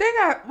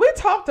 We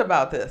talked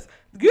about this.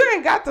 You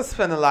ain't got to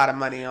spend a lot of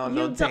money on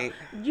no date.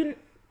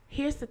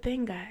 Here's the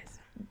thing, guys.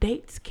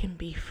 Dates can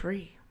be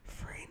free.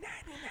 Free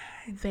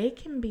 99. They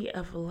can be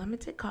of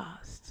limited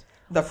cost.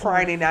 The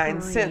Friday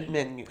 9 free. cent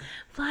menu.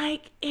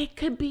 Like, it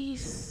could be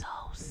so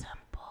simple.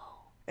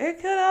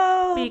 It could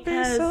all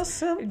Because be so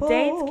simple.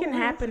 dates can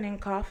happen in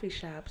coffee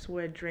shops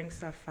where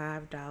drinks are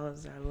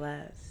 $5 or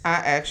less. I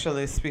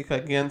actually speak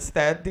against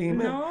that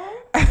demon. No?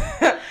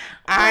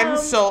 I'm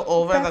so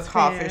over the that's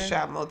coffee fair.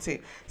 shop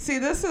motif. See,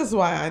 this is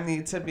why I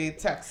need to be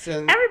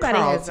texting Everybody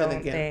has Carlton their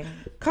own again. thing.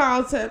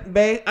 Carlton,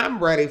 babe,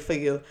 I'm ready for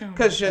you.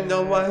 Because you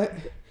know what?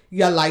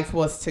 Your life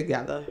was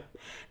together.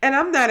 And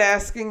I'm not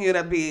asking you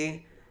to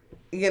be,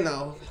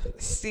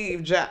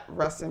 Steve Jobs,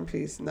 rest in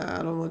peace. Nah,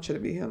 I don't want you to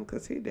be him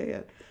because he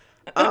dead.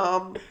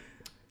 I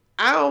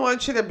don't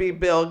want you to be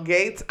Bill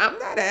Gates. I'm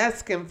not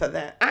asking for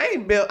that. I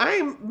ain't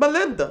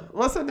Melinda.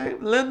 What's her name?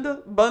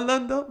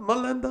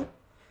 Belinda.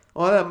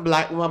 All them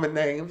black woman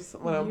names.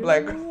 One of them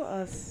black. You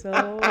are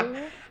so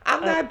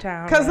I'm not,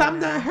 uptown because right I'm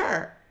now. not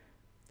her.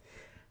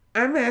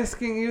 I'm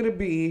asking you to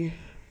be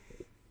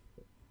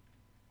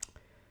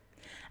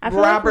I feel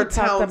Robert like we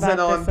talked Townsend about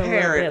on this a little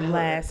bit Parenthood.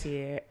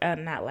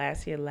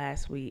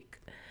 last week.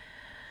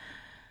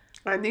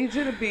 I need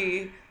you to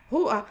be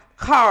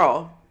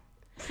Carl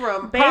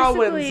from Carl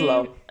Basically,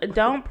 Winslow.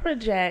 don't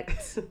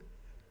project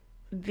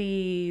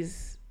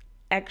these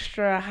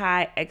extra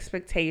high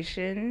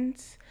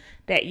expectations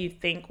that you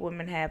think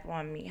women have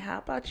on me. How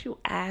about you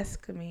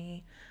ask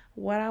me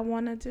what I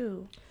want to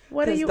do?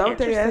 What are you Don't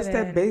they ask interested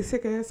that in?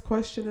 basic ass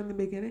question in the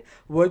beginning?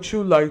 What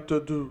you like to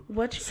do?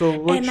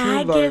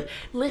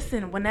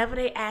 Listen, whenever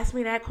they ask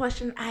me that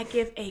question, I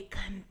give a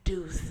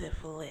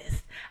conducive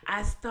list.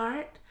 I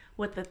start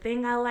with the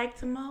thing I like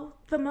the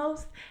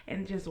most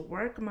and just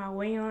work my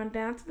way on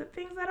down to the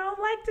things I don't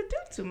like to do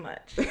too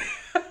much.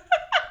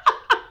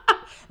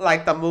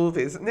 Like the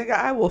movies. Nigga,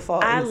 I will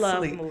fall I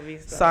asleep. love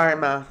movies, though. Sorry,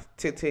 my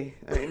TT.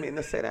 I didn't mean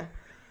to say that.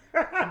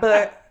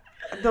 But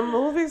the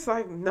movies,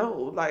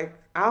 no.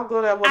 I'll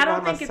go there by myself. I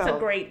don't think it's a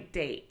great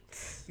date.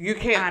 You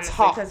can't Honestly,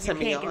 talk 'cause to you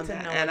me can't on get to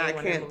that. know And I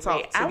anyone in a can't movie.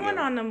 talk to you. I went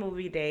on a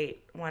movie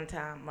date one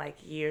time,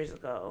 years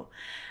ago.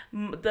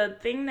 The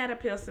thing that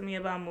appeals to me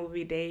about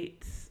movie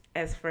dates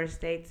as first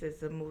dates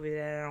is a movie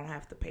that I don't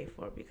have to pay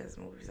for because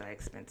movies are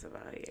expensive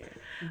out here.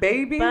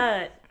 Baby,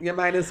 But you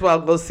might as well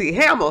go see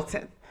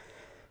Hamilton.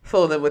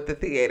 Fooling with the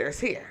theaters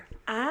here.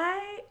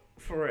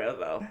 For real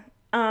though.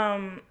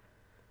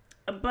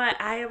 But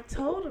I have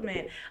told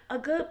men a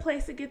good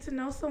place to get to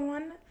know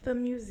someone, the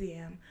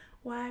museum.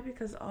 Why?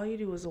 Because all you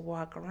do is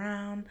walk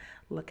around,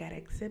 look at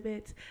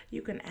exhibits.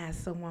 You can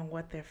ask someone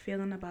what they're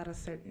feeling about a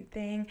certain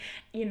thing.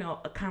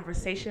 A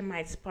conversation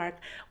might spark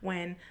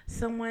when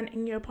someone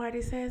in your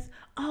party says,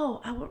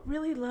 "Oh, I would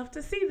really love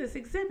to see this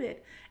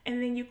exhibit."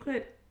 And then you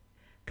could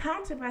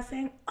counter by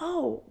saying,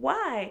 "Oh,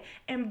 why?"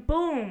 And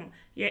boom,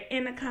 you're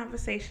in a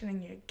conversation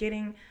and you're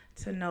getting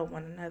to know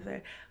one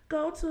another.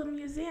 Go to a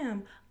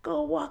museum,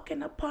 go walk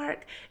in a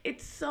park.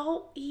 It's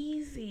so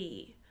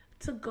easy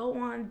to go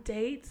on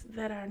dates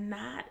that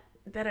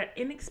are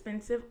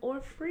inexpensive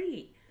or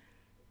free.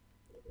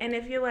 And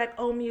if you're like,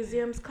 "Oh,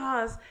 museums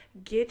cost,"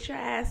 get your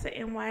ass an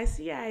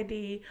NYC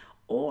ID.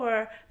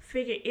 Or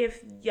figure,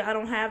 if y'all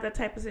don't have that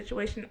type of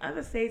situation in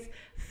other states,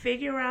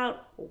 figure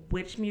out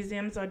which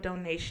museums are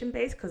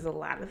donation-based, because a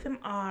lot of them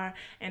are,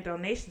 and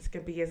donations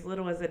can be as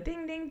little as a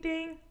ding, ding,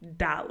 ding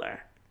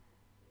 $1.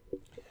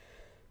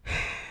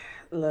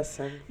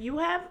 Listen.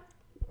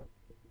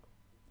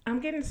 I'm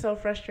getting so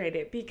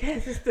frustrated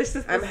because it's just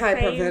the I'm same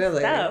hyperventilating.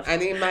 stuff. I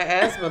need my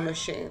asthma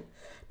machine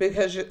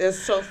because it's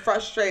so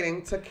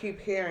frustrating to keep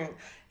hearing,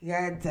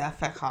 "You're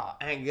difficult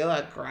and you're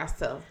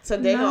aggressive."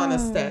 Today on a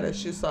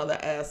status, you saw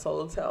the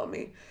asshole tell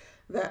me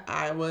that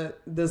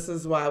this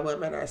is why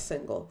women are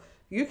single.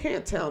 You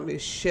can't tell me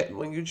shit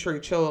when you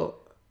treat your...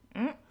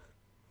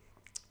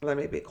 Let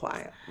me be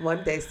quiet.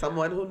 One day,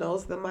 someone who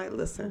knows them might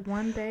listen.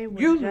 One day,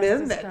 when You men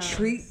justice that comes.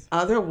 treat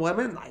other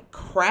women like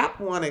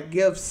crap want to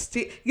give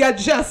Steve... You're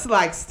just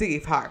like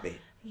Steve Harvey.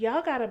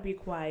 Y'all gotta be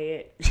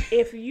quiet.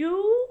 If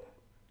you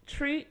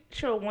treat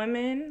your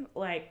women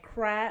like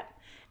crap,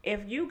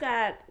 if you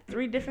got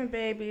 3 different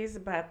babies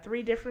by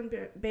 3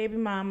 different baby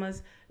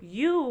mamas,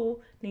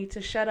 you need to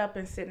shut up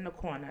and sit in the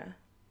corner.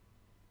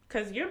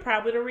 Because you're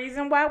probably the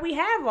reason why we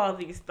have all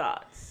these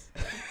thoughts.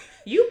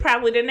 You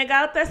probably the nigga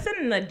out there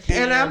sitting in the gym.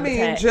 And I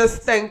mean,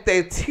 just think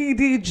they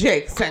T.D.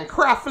 Jakes and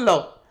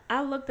Creflo.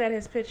 I looked at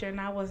his picture and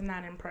I was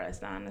not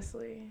impressed,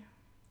 honestly.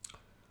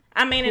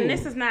 I mean, and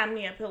this is not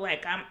me up here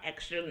like I'm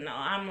extra. No,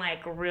 I'm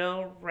like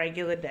real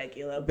regular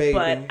degular. Baby.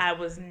 But I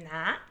was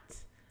not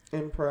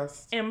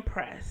Impressed.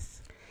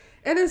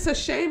 And it's a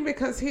shame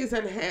because he's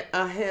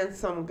a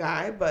handsome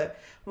guy, but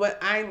when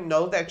I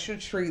know that you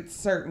treat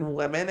certain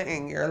women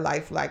in your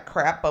life like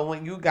crap, but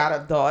when you got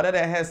a daughter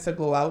that has to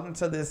go out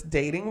into this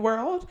dating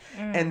world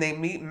and they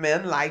meet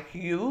men like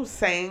you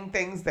saying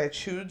things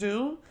that you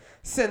do,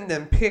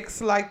 sending pics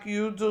like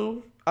you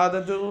do,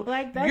 other dude,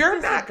 Like, that's you're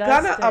not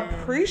gonna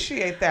disgusting.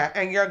 appreciate that,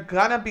 and you're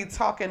gonna be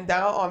talking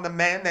down on the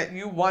man that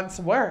you once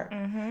were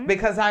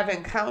because I've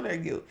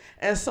encountered you,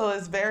 and so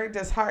it's very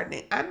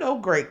disheartening. I know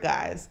great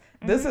guys.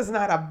 This is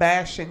not a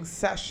bashing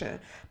session,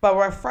 but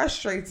what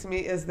frustrates me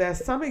is that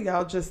some of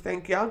y'all just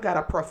think y'all got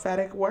a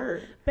prophetic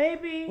word.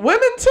 baby,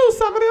 Women too,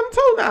 some of them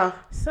too now.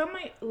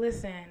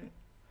 listen,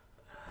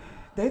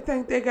 They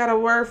think they got a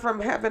word from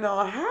heaven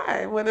on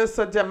high when it's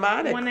a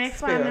demonic when they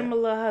spirit. find them a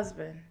little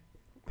husband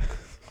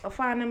or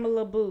find them a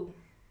little boo,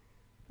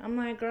 I'm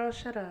like, girl,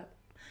 shut up.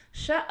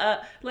 Shut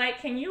up.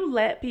 Like, can you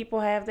let people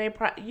have their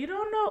you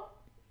don't know.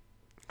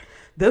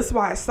 This is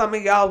why some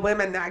of y'all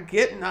women not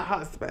getting a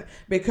husband,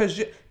 because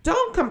you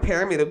don't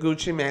compare me to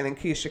Gucci Mane and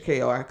Keisha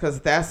Kaur,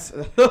 because that's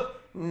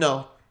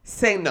no,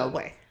 say no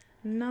way.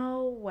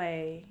 No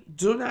way.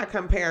 Do not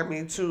compare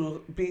me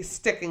to be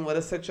sticking with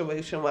a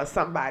situation where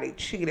somebody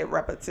cheated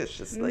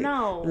repetitiously.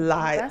 No,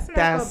 Lied. that's not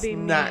That's gonna be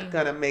not me.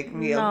 gonna make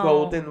me a No.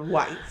 golden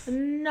wife.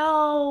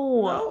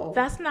 No. No.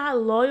 That's not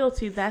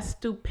loyalty. That's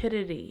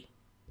stupidity.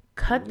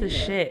 Cut the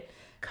shit.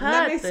 Cut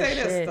Let me the say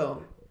shit. this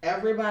though.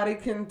 Everybody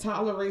can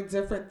tolerate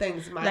different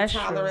things. My That's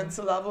true. tolerance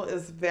level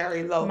is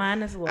very low.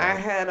 Mine is low. I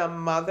have a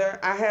mother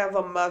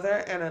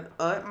and an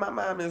aunt. My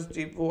mom is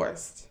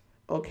divorced.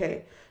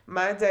 Okay.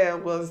 My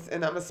dad was,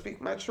 and I'm gonna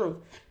speak my truth.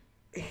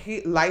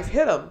 Life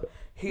hit him.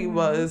 He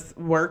was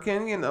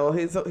working, he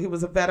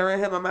was a veteran,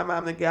 him and my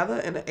mom together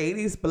in the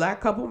 80s,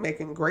 black couple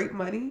making great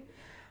money.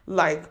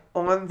 Like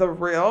on the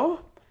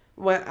real,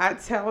 when I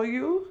tell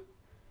you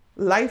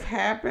life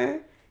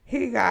happened,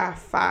 he got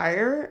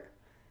fired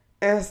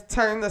and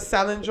turned to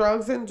selling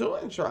drugs and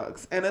doing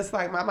drugs. And it's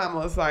like my mama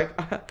was like,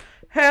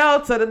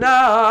 hell to the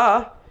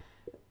nah.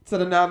 To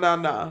the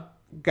nah.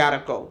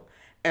 Gotta go.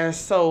 And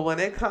so when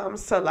it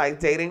comes to like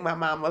dating, my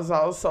mom was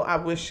also, I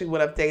wish she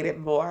would have dated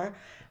more.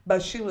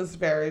 But she was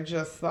very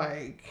just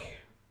like,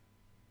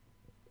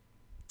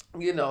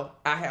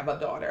 I have a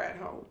daughter at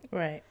home.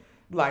 Right.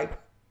 Like,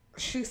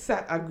 she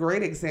set a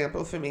great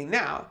example for me.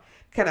 Now,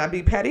 can I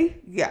be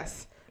petty?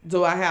 Yes.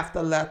 Do I have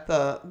to let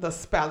the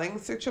spelling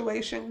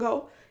situation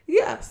go?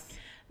 Yes.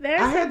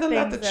 There's I had some to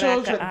let the things that I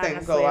could children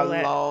thing go a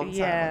honestly long time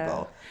yeah.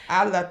 ago.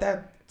 I let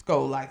that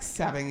go like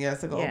 7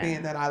 years ago, Yeah.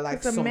 being that I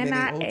like So so men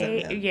many are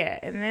older men. yeah,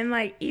 and then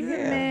like even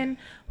Yeah. men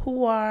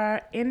who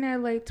are in their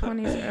late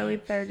 20s, early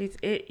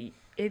 30s,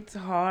 it's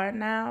hard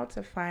now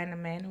to find a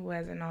man who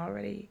hasn't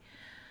already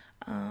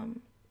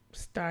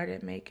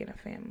started making a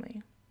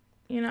family.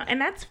 And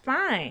that's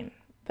fine.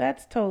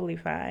 That's totally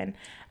fine.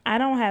 I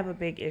don't have a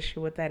big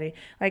issue with that.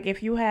 Like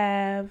if you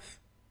have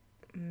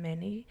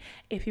many,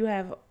 if you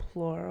have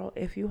plural,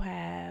 if you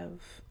have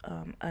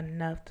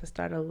enough to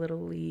start a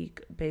little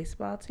league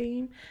baseball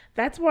team,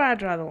 that's where I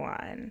draw the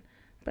line.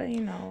 But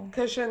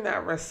Because you're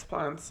not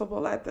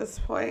responsible at this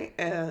point.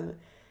 And,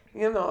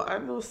 I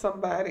knew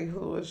somebody who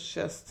was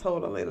just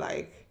totally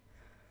like,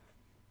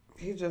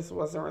 he just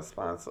wasn't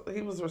responsible.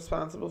 He was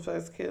responsible for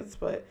his kids,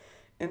 but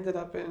ended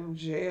up in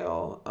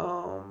jail.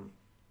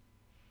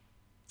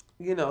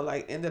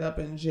 Ended up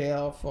in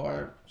jail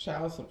for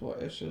child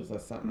support issues or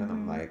something. And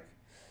I'm like,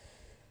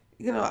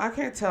 I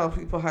can't tell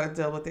people how to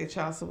deal with their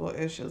child support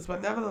issues,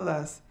 but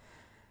nevertheless,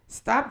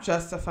 stop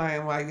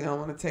justifying why you don't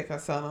want to take a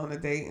son on a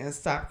date and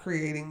stop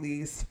creating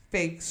these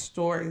fake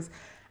stories.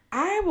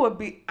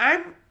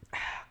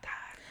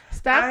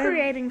 Stop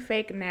creating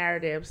fake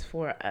narratives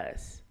for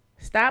us.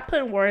 Stop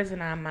putting words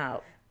in our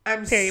mouth.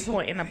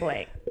 Point in a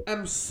blank.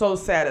 I'm so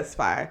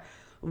satisfied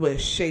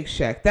with Shake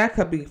Shack. That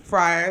could be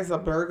fries, a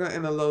burger,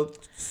 and a little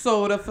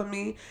soda for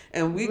me.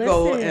 And we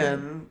go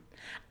and...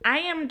 I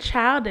am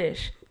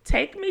childish.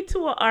 Take me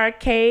to an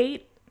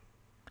arcade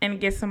and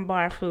get some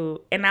bar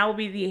food, and I will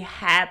be the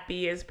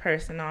happiest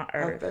person on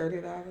earth. A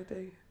 $30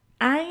 day.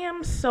 I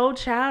am so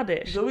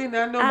childish. Do we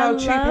not know about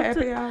cheap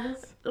happy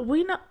hours?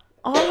 We know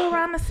all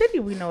around the city.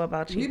 We know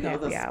about cheap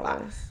happy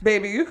hours.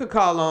 Baby, you could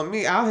call on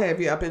me. I'll have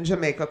you up in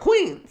Jamaica,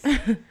 Queens.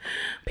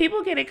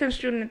 People get it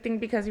construed and think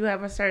because you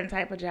have a certain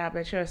type of job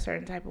that you're a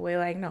certain type of way.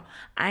 Like, no,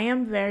 I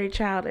am very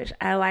childish.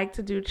 I like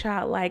to do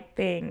childlike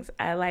things.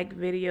 I like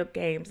video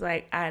games.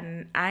 Like, I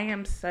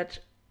am such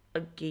a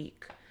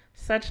geek,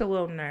 such a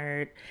little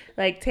nerd.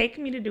 Like, take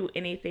me to do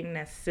anything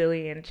that's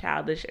silly and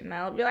childish, and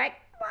I'll be like,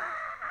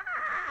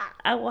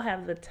 I will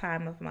have the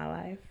time of my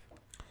life.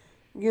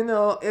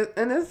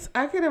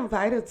 I get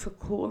invited to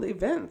cool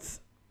events,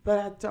 but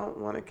I don't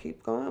want to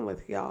keep going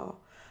with y'all.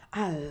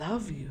 I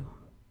love you.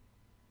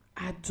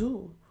 I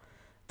do.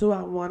 Do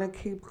I want to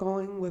keep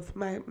going with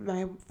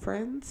my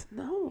friends?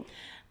 No.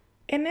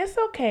 And it's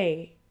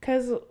okay,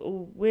 cause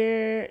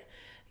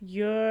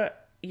you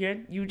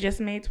just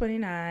made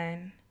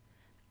 29.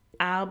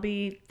 I'll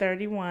be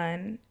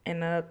 31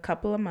 in a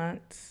couple of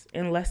months,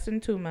 in less than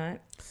 2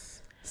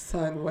 months.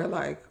 Son, we're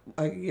like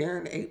a year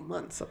and 8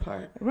 months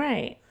apart.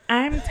 Right.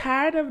 I'm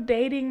tired of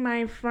dating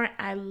my friend.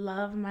 I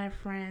love my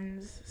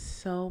friends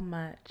so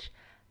much.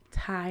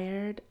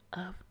 Tired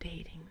of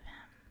dating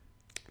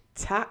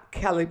them.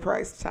 Kelly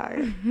Price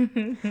tired.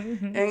 And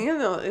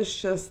it's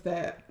just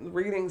that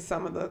reading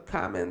some of the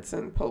comments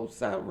and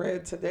posts I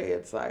read today,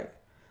 it's like,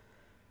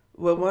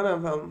 well, one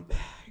of them,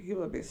 you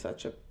would be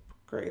such a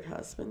great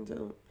husband,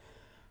 dude.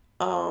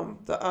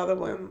 The other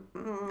one,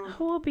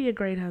 who will be a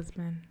great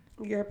husband?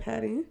 You're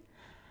petty.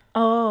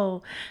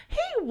 Oh,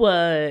 he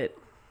would.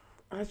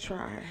 I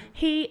try.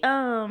 He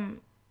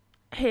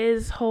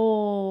his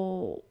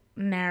whole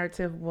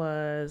narrative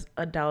was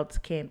adults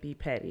can't be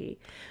petty,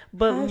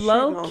 but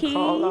low key,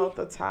 call out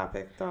the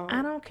topic though.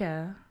 I don't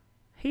care.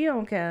 He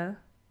don't care.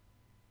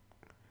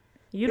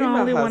 You the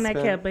only one that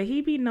care, but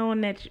he be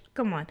knowing that.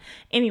 Come on.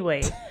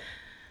 Anyway,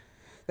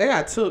 they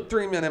got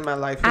 2-3 men in my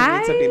life who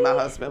need to be my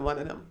husband. One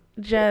of them.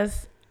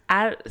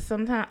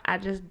 Sometimes I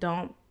just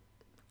don't.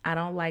 I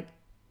don't like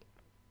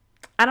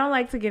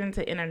to get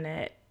into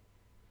internet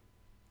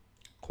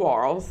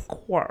quarrels,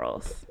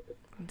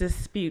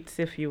 disputes,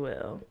 if you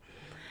will.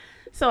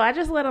 So I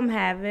just let him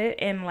have it,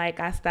 and like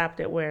I stopped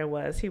it where it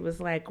was. He was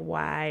like,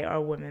 "Why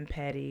are women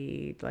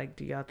petty? Like,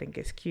 do y'all think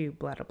it's cute?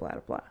 Blah blah blah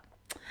blah."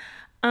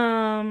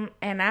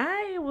 And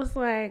I was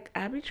like,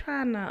 I be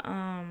trying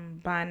to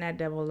bind that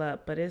devil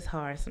up, but it's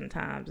hard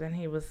sometimes. And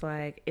he was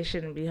like, it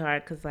shouldn't be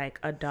hard because like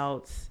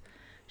adults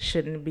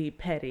shouldn't be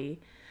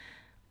petty,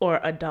 or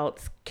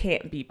adults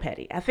can't be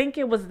petty. I think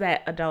it was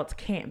that adults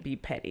can't be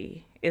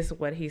petty is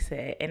what he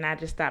said, and I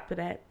just stopped at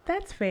that.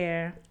 That's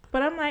fair,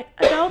 but I'm like,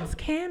 adults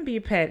can be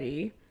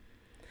petty.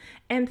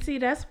 And see,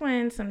 that's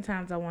when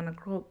sometimes I want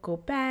to go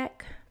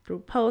back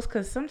through posts,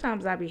 because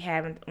sometimes I be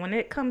having, when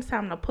it comes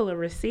time to pull a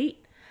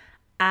receipt,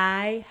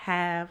 I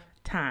have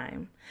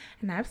time.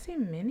 And I've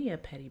seen many a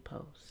petty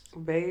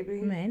post.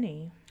 Baby.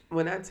 Many.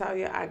 When I tell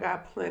you I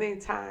got plenty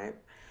time,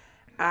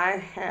 I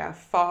have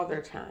father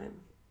time.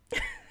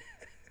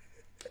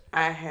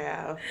 I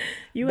have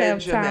You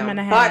Benjamin have time and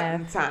a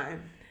Button half.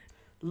 time.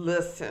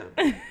 Listen,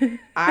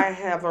 I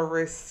have a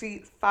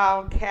receipt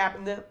file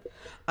cabinet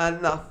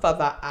enough for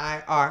the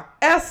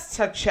IRS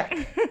to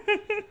check.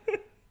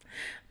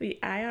 The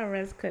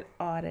IRS could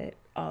audit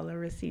all the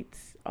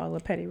receipts, all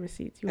the petty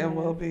receipts you And have.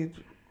 we'll be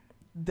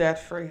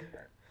debt free.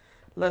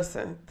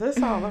 Listen,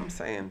 this all I'm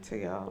saying to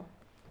y'all.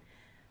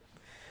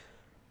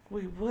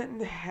 We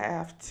wouldn't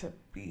have to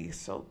be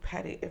so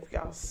petty if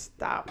y'all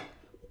stop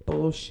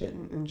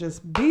bullshitting and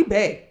just be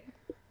bae.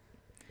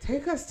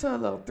 Take us to a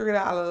little $3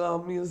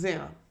 little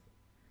museum.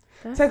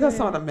 That's Take us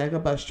it. on a mega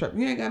bus trip.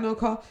 You ain't got no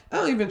car. I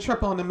don't even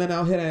trip on the men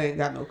out here that ain't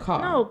got no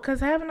car. No, because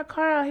having a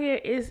car out here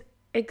is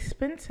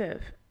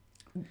expensive.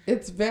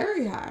 It's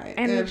very high.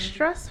 And it's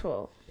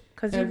stressful.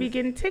 Because you be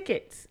getting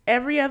tickets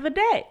every other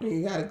day.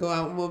 You got to go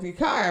out and move your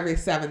car every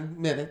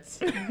 7 minutes.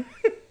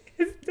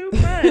 It's too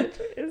much.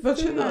 It's But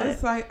too you know, much.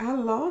 it's like, I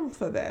long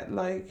for that.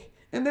 Like,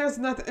 and there's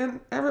nothing, and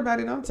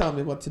everybody don't tell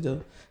me what to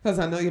do. Because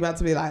I know you're about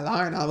to be like,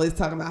 Lauren always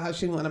talking about how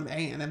she want a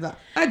man. And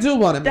I do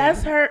want a man.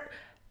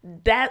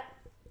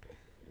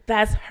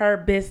 That's her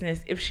business.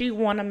 If she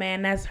want a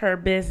man, that's her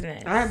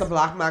business. I had to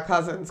block my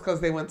cousins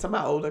because they went to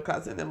my older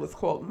cousin and was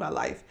quoting my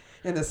life.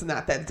 And it's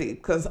not that deep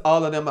because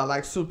all of them are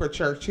like super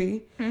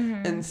churchy.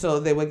 Mm-hmm. And so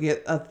they would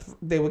get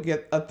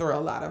a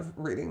thrill out of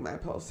reading my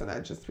posts. And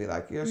I'd just be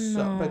like, you're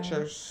so.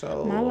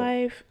 My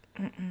life.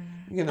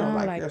 You know, I don't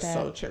like like you're that.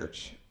 so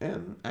church,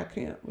 and I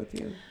can't with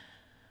you.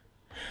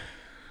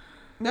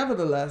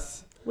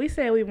 Nevertheless, We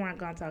said we weren't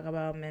going to talk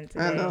about men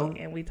today. I know.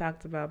 And we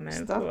talked about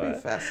men stuff be for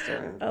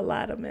festering. a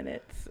lot of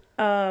minutes.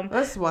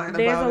 Let's whine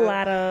There's about a it.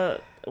 lot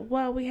of,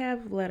 well, we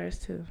have letters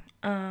too.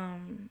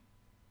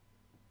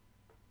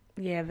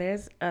 Yeah,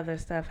 there's other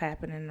stuff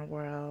happening in the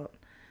world.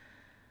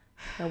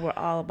 So we're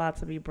all about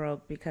to be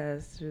broke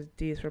because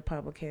these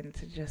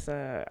Republicans just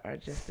are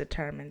just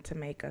determined to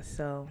make us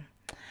so.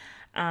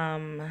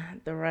 The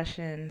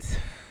Russians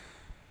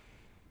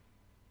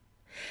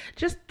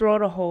just throw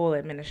the whole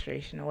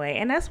administration away.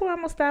 And that's where I'm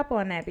going to stop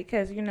on that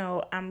because, you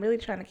know, I'm really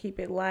trying to keep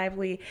it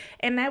lively.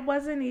 And that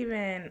wasn't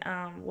even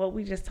what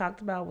we just talked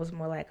about was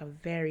more like a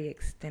very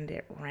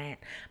extended rant.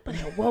 But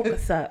it woke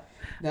us up.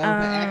 That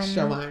was an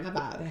extra whine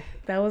about it.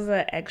 That was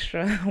an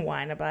extra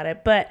whine about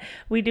it. But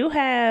we do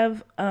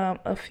have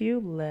a few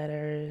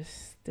letters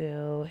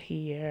still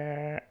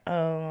here.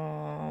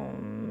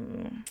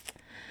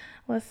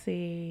 Let's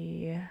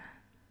see.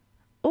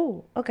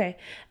 Oh, okay.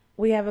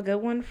 We have a good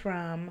one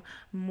from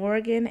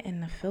Morgan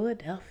in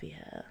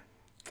Philadelphia.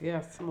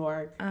 Yes,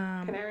 Morg.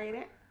 Can I read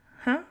it?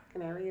 Huh?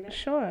 Can I read it?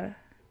 Sure.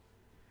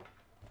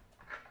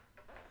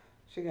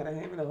 She got to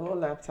hand me the whole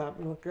laptop.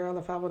 Well, girl,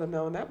 if I would have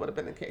known, that would have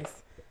been the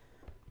case.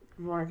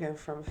 Morgan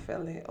from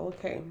Philly.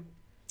 Okay.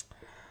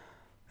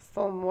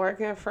 So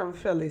Morgan from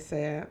Philly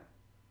said,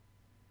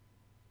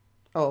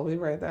 oh, we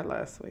read that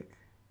last week.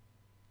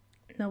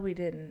 No, we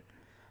didn't.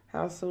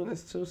 How soon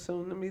is too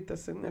soon to meet the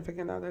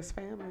significant other's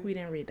family? We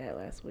didn't read that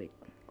last week.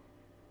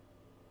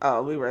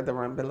 Oh, we read the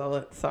one below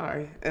it.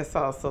 Sorry. It's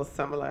all so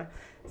similar.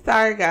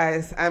 Sorry,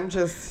 guys. I'm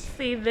just...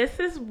 See, this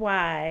is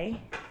why.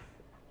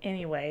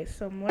 Anyway,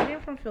 so Morgan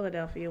from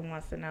Philadelphia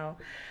wants to know,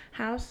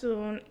 how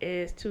soon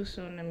is too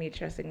soon to meet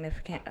your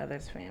significant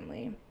other's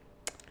family?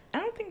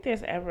 I don't think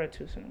there's ever a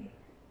too soon.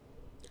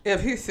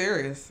 If he's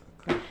serious.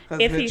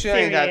 If he's you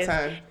ain't got serious,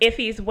 time. if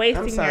he's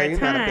wasting I'm sorry, your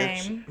you're not a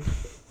time,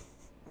 bitch.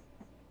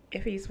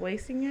 if he's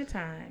wasting your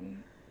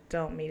time,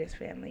 don't meet his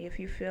family. If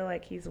you feel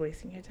like he's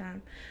wasting your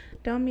time,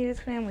 don't meet his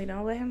family.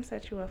 Don't let him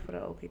set you up for the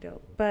okie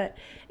doke. But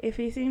if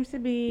he seems to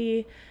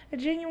be a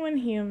genuine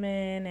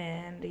human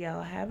and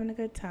y'all having a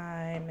good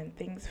time and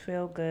things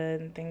feel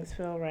good and things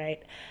feel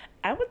right,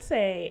 I would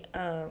say,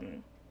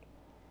 and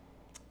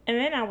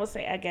then I would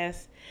say, I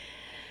guess,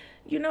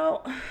 you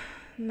know,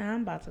 now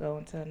I'm about to go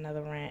into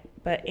another rant.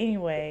 But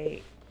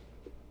anyway,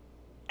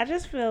 I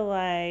just feel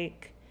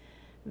like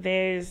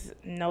there's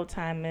no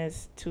time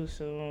is too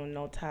soon.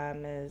 No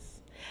time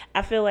is...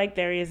 I feel like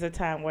there is a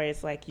time where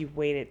it's like you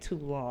waited too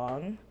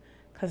long.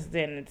 Because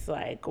then it's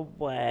like,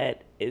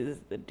 what is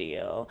the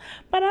deal?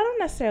 But I don't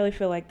necessarily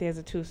feel like there's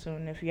a too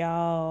soon. If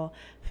y'all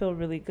feel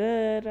really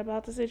good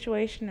about the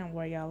situation and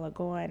where y'all are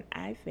going,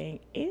 I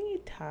think any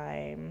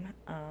time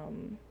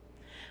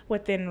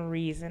within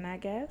reason, I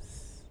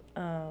guess.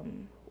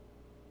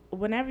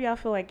 Whenever y'all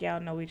feel like y'all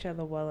know each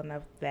other well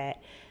enough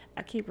that,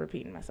 I keep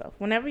repeating myself,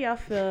 whenever y'all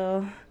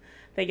feel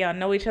that y'all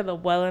know each other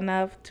well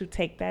enough to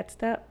take that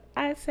step,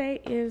 I'd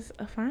say is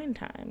a fine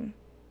time.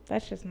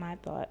 That's just my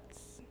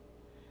thoughts.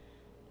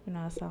 You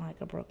know, I sound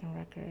like a broken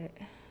record.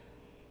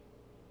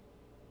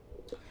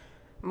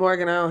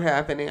 Morgan, I don't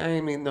have any. I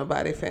ain't mean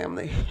nobody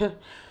family.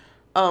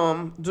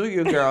 Do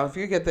you, girl? If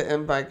you get the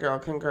invite, girl,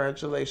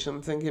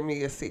 congratulations, and give me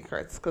your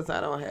secrets, because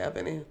I don't have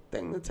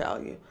anything to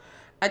tell you.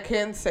 I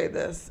can say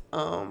this.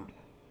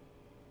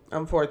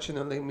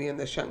 Unfortunately, me and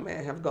this young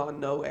man have gone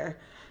nowhere.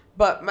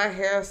 But my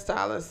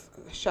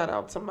hairstylist, shout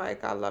out to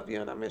Mike, I love you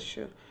and I miss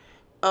you.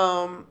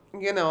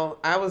 You know,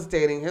 I was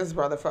dating his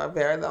brother for a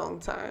very long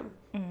time.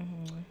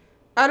 Mm-hmm.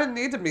 I didn't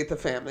need to meet the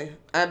family.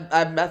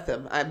 I've met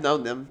them. I've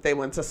known them. They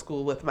went to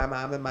school with my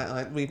mom and my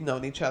aunt. We've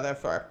known each other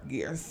for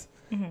years.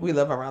 Mm-hmm. We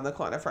live around the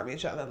corner from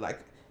each other. Like,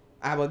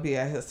 I would be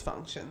at his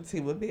functions. He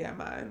would be at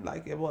mine.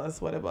 Like, it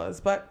was what it was.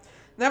 But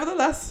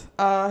nevertheless,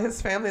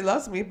 his family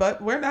loves me,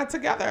 but we're not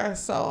together.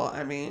 So,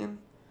 I mean,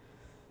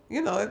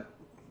 you know, it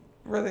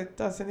really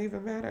doesn't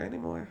even matter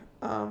anymore.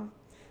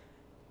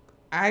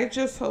 I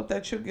just hope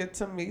that you get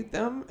to meet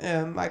them.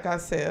 And like I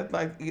said,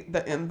 like,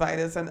 the invite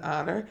is an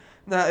honor.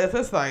 Now, if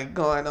it's like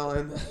going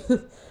on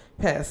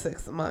past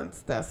 6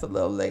 months, that's a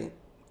little late.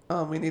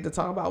 We need to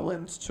talk about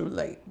when it's too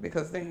late,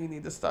 because then you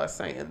need to start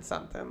saying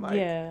something like,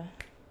 Yeah.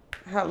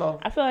 hello.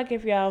 I feel like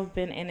if y'all have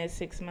been in it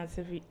 6 months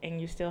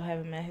and you still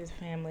haven't met his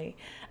family,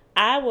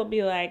 I will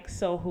be like,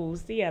 so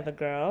who's the other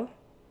girl?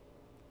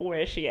 Where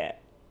is she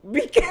at?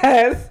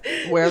 Because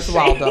Where's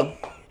Waldo?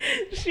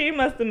 She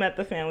must have met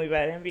the family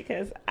by then,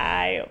 because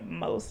I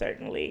most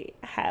certainly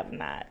have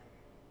not.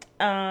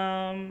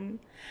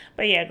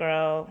 But yeah,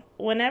 girl,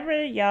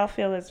 whenever y'all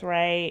feel it's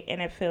right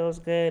and it feels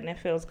good and it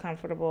feels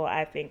comfortable,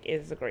 I think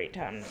is a great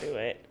time to do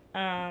it.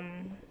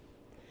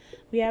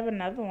 We have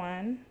another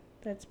one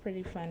that's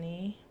pretty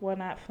funny. Well,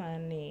 not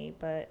funny,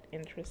 but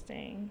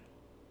interesting.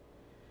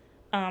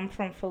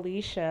 From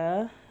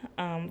Felicia,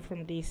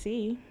 from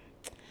DC.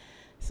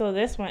 So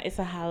this one, it's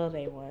a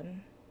holiday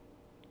one.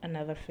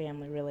 Another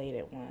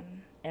family-related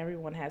one.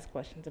 Everyone has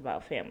questions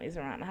about families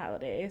around the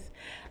holidays.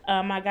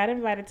 I got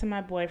invited to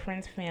my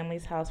boyfriend's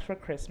family's house for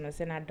Christmas,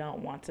 and I don't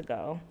want to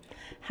go.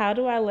 How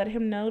do I let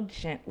him know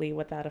gently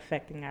without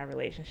affecting our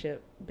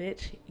relationship?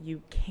 Bitch,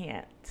 you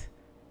can't.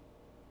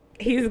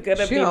 He's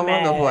gonna She be don't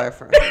mad. want no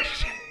boyfriend.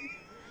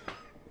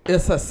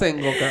 It's a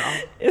single girl.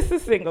 It's a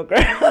single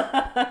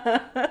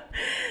girl.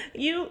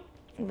 You,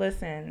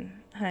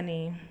 listen,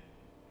 honey.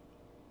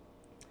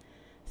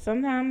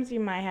 Sometimes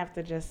you might have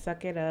to just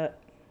suck it up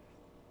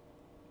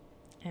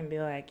and be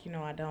like, you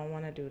know, I don't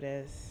want to do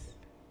this,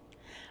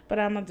 but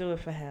I'm going to do it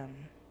for him.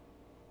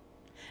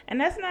 And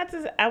that's not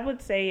to, I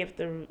would say if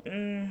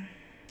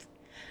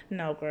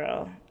no,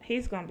 girl,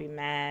 he's going to be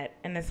mad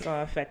and it's going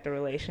to affect the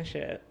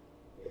relationship.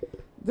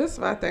 This is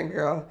my thing,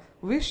 girl.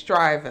 We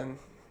striving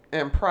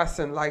and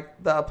pressing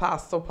like the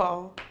Apostle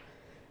Paul,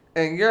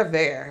 and you're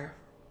there.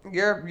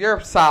 You're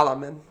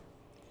Solomon.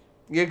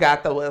 You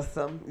got the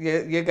wisdom.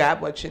 You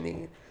got what you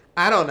need.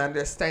 I don't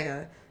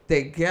understand.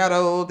 They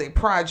ghetto, they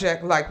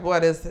project, like,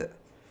 what is it?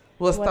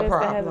 What's the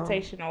problem? The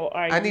hesitation, or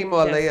are I need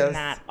more just layers.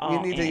 not You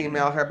all need to in?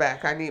 email her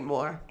back. I need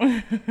more.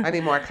 I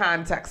need more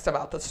context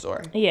about the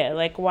story. Yeah,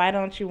 like, why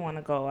don't you want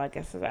to go, I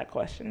guess is that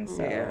question.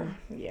 So,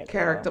 yeah,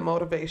 Character girl.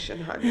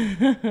 motivation,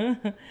 honey.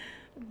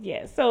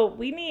 Yeah, so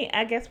we need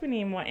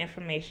more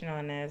information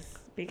on this,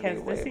 because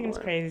Way this seems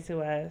more. crazy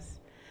to us.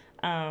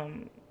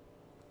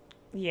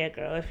 Yeah,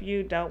 girl, if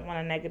you don't want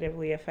to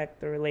negatively affect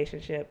the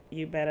relationship,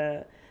 you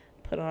better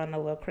put on a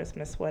little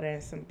Christmas sweater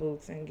and some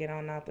boots and get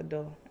on out the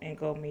door and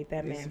go meet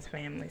that man's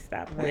family.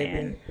 Stop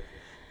playing.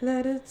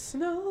 Let it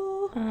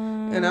snow.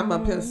 And I'm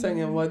up here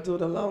singing, what do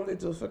the lonely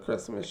do for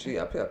Christmas? She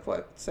up here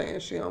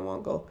saying she don't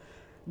want to go.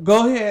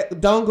 Go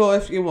ahead. Don't go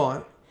if you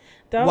want.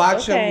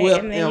 Watch him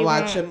whip and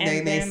watch him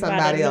nay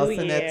somebody else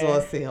in that door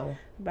seal.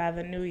 By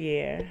the new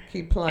year.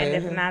 Keep playing.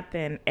 And if not,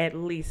 then at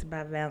least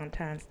by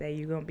Valentine's Day,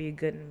 you're going to be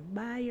good and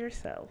by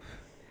yourself.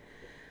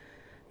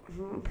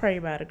 Mm-hmm. Pray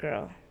about it,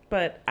 girl.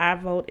 But our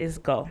vote is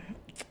go.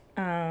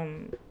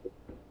 Yeah,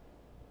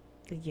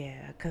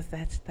 because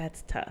that's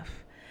tough.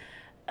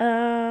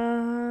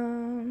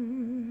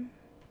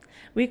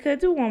 We could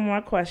do one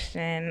more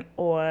question,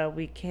 or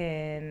we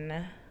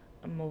can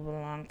move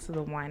along to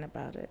the wine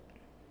about it.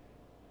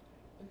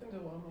 We can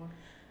do one more.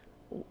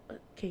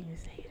 Can you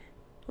say it?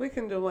 We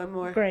can do one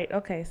more. Great.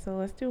 Okay, so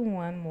let's do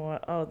one more.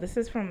 Oh, this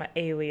is from an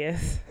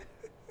alias.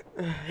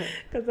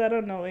 Because I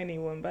don't know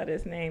anyone by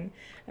this name.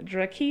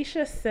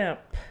 Drakesha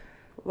Simp.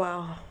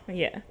 Wow.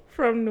 Yeah,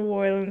 from New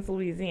Orleans,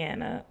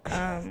 Louisiana.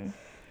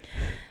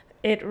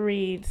 It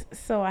reads,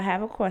 so I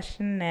have a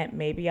question that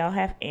maybe I'll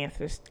have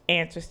answers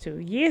to.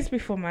 Years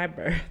before my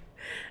birth,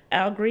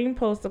 Al Green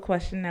posed a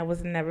question that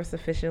was never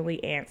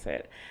sufficiently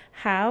answered.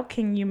 How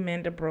can you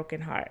mend a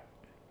broken heart?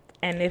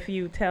 And if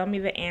you tell me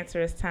the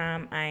answer is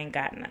time, I ain't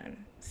got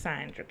none.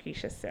 Signed,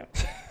 Drakesha Simp.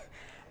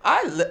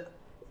 I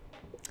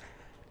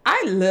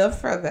I live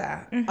for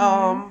that.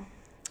 Mm-hmm.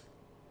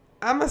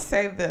 I'm going to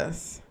say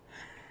this.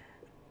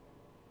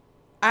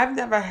 I've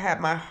never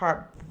had my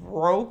heart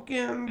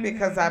broken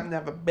because I've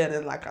never been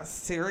in like a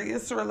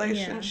serious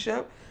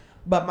relationship,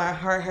 but my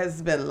heart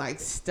has been like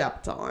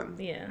stepped on.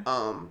 Yeah.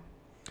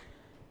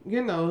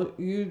 You know,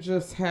 you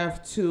just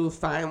have to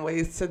find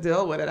ways to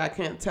deal with it. I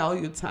can't tell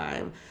you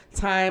time.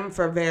 Time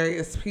for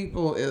various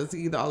people is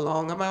either a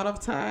long amount of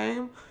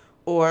time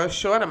or a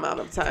short amount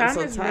of time.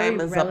 So is time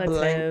really is a blank.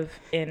 relative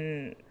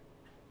in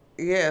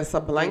Yeah, it's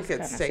a blanket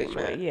kind of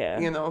statement. yeah.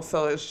 You know,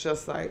 so it's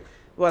just like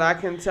what I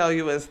can tell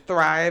you is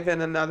thrive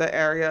in another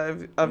area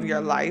of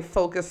your life.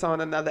 Focus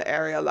on another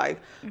area.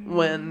 Like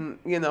when,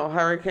 you know,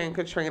 Hurricane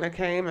Katrina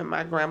came and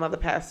my grandmother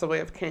passed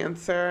away of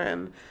cancer.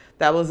 And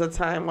that was a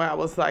time where I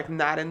was like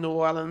not in New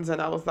Orleans.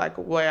 And I was like,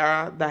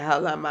 where the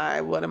hell am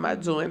I? What am I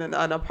doing in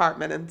an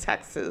apartment in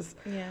Texas?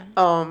 Yeah.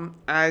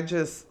 I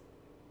just,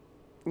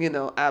 you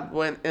know, I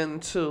went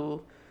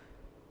into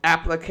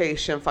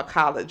application for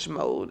college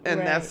mode,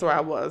 and that's where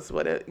I was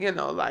with it. You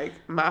know, like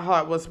my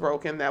heart was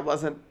broken. That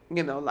wasn't,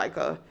 you know, like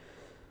a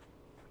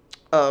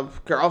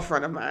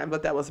girlfriend of mine,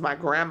 but that was my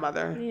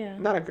grandmother. Yeah.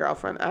 Not a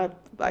girlfriend. I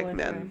like Boyfriend.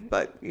 men,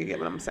 but you get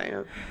what I'm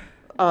saying.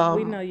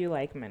 We know you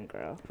like men,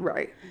 girl.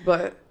 Right.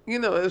 But, you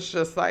know, it's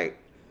just like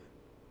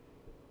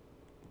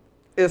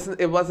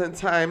it wasn't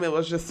time. It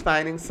was just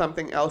finding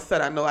something else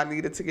that I know I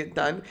needed to get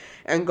done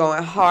and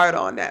going hard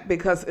on that.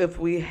 Because if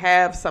we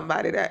have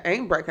somebody that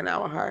ain't breaking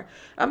our heart,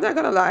 I'm not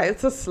going to lie,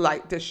 it's a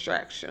slight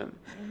distraction.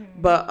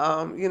 But,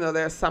 you know,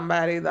 there's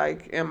somebody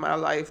like in my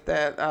life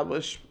that I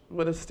wish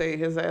would have stayed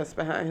his ass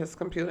behind his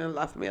computer and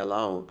left me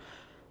alone.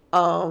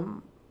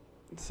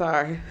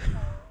 Sorry.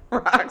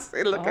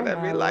 Roxy looking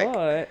at me like,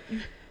 Lord.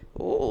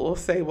 oh,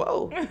 say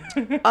whoa.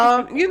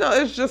 You know,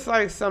 it's just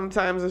like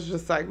sometimes it's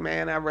just like,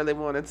 man, I really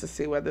wanted to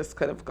see where this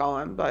could have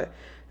gone. But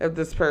if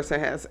this person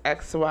has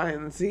X, Y,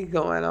 and Z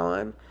going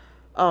on,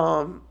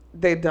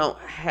 they don't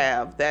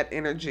have that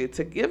energy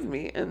to give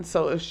me. And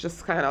so it's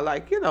just kind of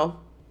like, you know,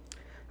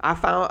 I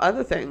found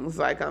other things.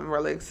 Like I'm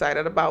really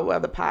excited about where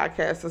the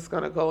podcast is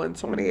going to go in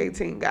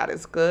 2018. God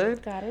is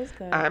good. God is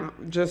good. I'm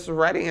just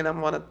ready and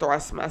I'm going to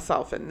thrust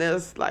myself in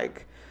this.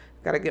 Like,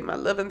 got to get my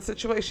living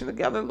situation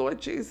together,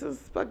 Lord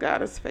Jesus. But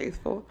God is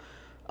faithful.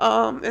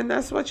 And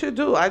that's what you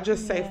do. I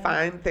just say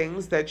find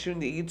things that you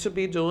need to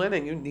be doing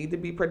and you need to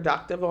be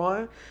productive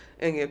on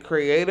in your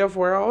creative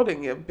world,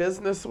 in your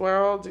business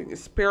world, in your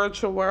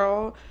spiritual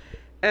world.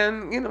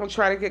 And, you know,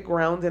 try to get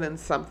grounded in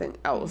something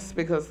else.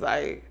 Because,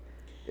 like,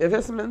 if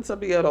it's meant to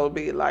be, it'll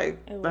be. Like,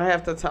 I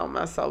have to tell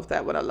myself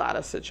that with a lot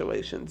of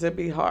situations. It'd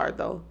be hard,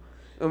 though.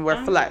 And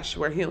we're flesh.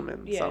 We're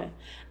human. Yeah. So.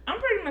 I'm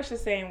pretty much the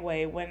same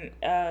way. When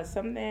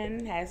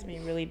something has me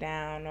really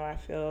down or I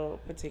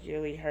feel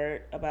particularly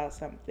hurt about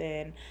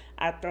something,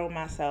 I throw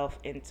myself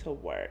into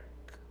work.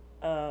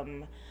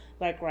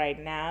 Like right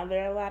now,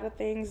 there are a lot of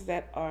things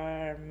that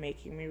are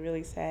making me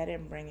really sad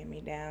and bringing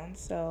me down.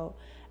 So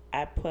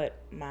I put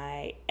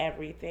my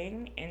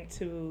everything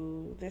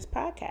into this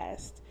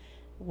podcast,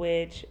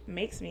 which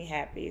makes me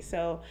happy.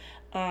 So,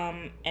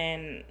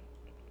 and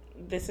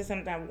this is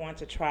something I've wanted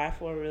to try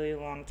for a really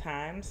long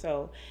time.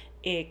 So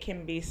it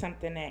can be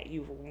something that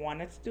you've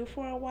wanted to do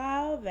for a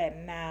while that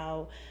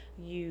now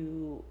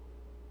you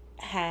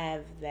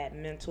have that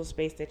mental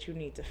space that you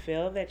need to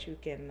fill, that you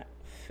can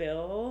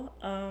fill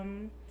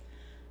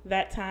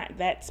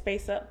that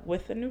space up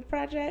with a new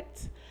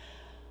project.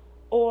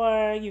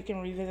 Or you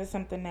can revisit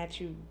something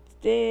that you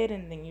did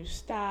and then you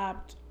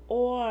stopped.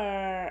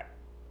 Or,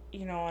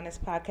 you know, on this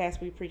podcast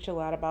we preach a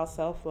lot about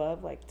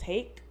self-love. Like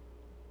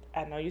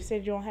I know you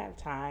said you don't have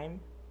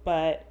time,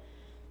 but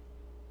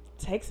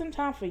take some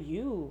time for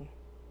you.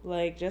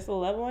 Like, just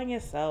love on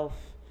yourself.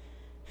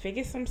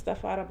 Figure some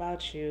stuff out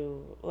about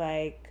you.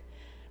 Like,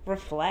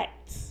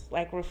 reflect.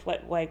 Like,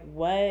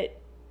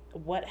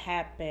 what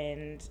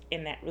happened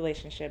in that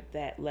relationship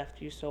that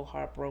left you so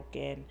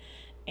heartbroken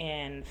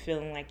and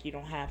feeling like you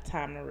don't have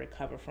time to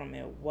recover from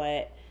it?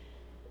 What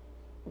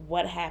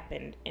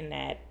happened in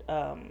that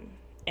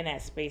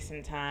space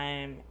and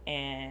time,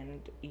 and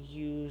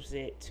use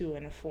it to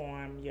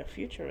inform your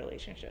future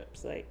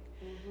relationships? Like,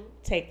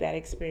 take that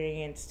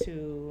experience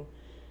to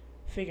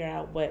figure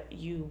out what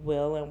you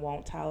will and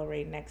won't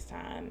tolerate next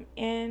time.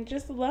 And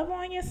just love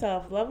on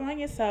yourself.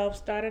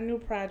 Start a new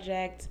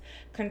project.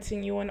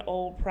 Continue an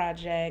old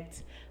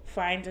project.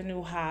 Find a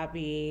new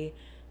hobby.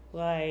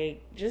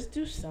 Like, just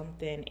do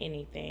something,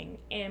 anything.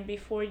 And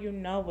before you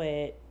know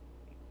it,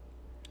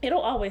 it'll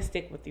always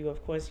stick with you.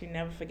 Of course, you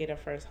never forget a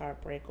first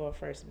heartbreak or a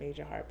first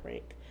major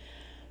heartbreak.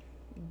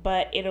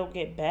 But it'll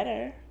get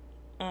better.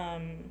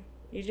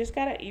 You just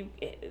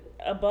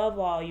above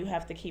all, you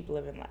have to keep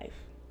living life.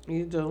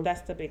 You do.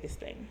 That's the biggest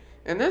thing.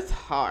 And it's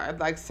hard.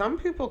 Like, some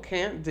people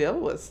can't deal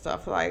with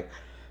stuff. Like,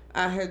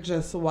 I had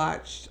just I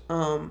went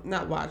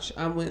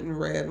and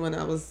read when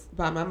I was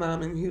by my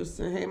mom in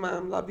Houston. Hey,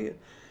 Mom, love you.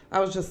 I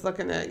was just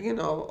looking at,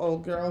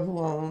 old girl who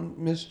owned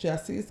Miss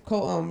Jessie's,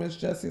 co-owned Miss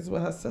Jessie's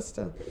with her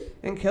sister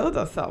and killed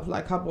herself.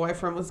 Like, her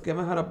boyfriend was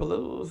giving her the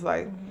blues.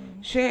 Like,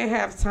 she ain't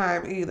have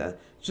time either.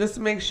 Just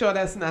make sure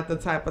that's not the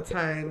type of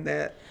time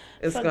that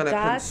is going to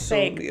God's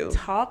consume sake, you.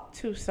 talk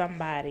to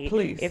somebody.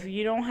 Please. If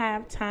you don't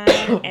have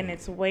time and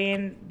it's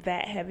weighing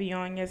that heavy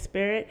on your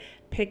spirit,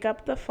 pick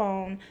up the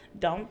phone.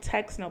 Don't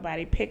text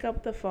nobody. Pick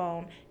up the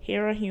phone,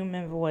 hear a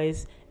human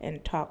voice,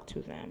 and talk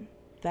to them.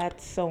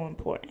 That's so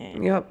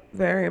important. Yep,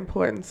 very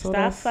important. So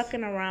Stop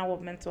fucking around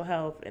with mental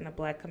health in the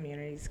Black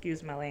community.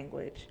 Excuse my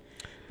language.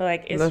 But,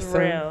 like, it's Listen,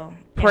 real.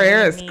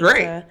 prayer is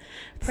great.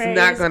 It's Prayer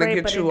not is going to great,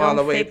 get but you it all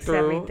the don't way fix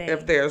through everything.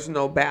 if there's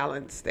no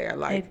balance there.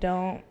 Like, It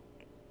don't.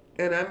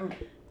 and I'm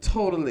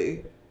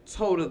totally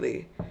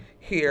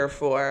here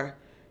for,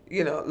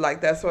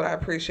 like, that's what I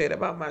appreciate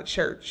about my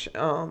church.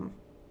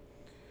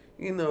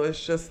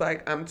 It's just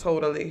like, I'm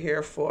totally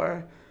here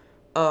for,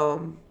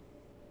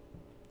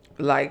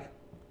 like,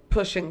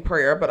 pushing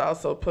prayer, but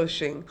also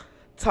pushing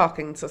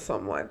talking to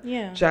someone.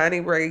 Yeah. Johnny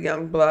Ray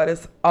Youngblood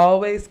is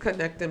always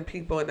connecting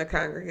people in the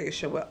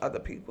congregation with other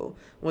people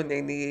when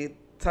they need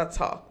to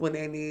talk, when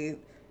they need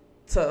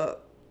to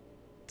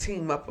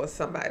team up with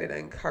somebody to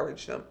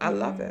encourage them. I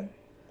love it.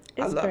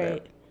 It's I love great.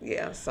 it.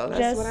 Yeah, so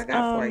that's what I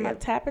got for you.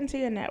 Tap into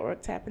your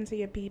network, tap into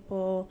your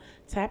people,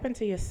 tap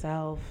into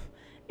yourself,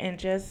 and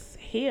just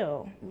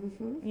heal.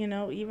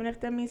 Mm-hmm. Even if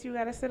that means you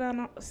gotta sit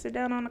down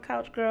on the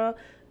couch, girl,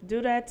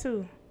 do that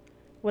too.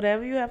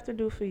 Whatever you have to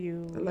do for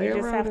you, Lay you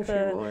just around have if you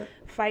to want.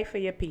 fight for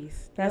your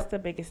peace. That's the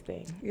biggest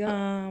thing.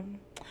 Yep.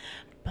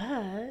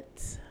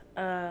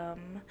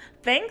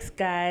 Thanks,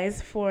 guys,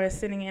 for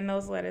sending in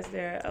those letters.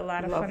 They're a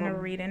lot of Love fun to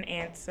them. read and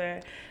answer.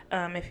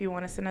 If you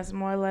want to send us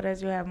more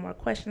letters, you have more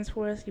questions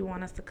for us, you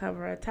want us to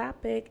cover a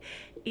topic,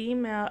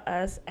 email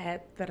us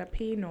at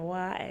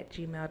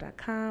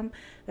therapynoir@gmail.com.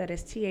 That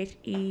is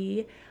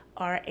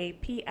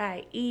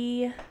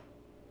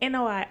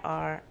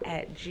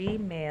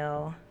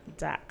THERAPIENOIR@gmail.com.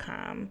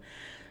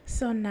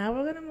 So now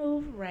we're going to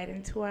move right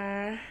into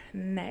our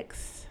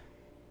next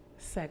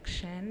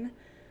section,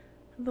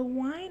 the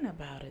whine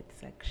about it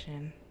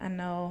section. I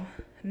know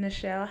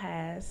Nichelle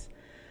has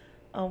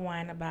a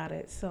whine about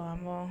it,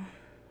 so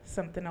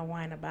something to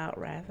whine about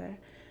rather.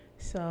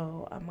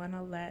 So I'm going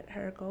to let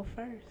her go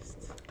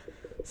first.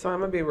 So I'm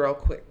going to be real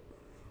quick.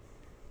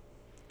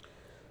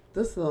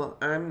 This little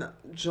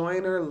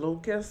Joyner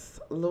Lucas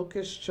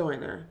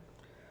Joyner,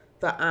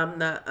 the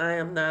I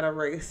am not a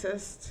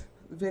racist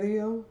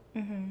video.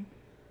 Mm-hmm.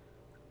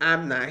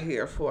 I'm not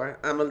here for it.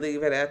 I'm going to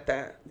leave it at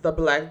that. The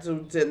black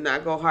dude did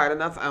not go hard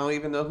enough. I don't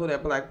even know who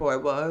that black boy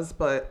was,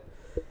 but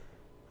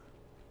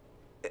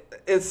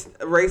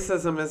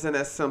racism isn't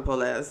as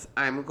simple as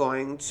I'm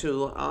going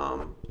to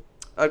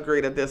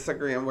agree to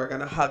disagree and we're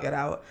going to hug it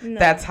out. No,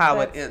 that's how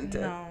it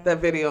ended. no. The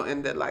video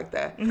ended like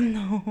that.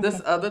 No.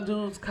 This other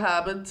dude's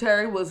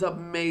commentary was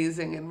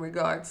amazing in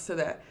regards to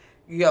that.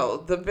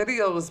 The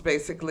video was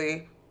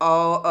basically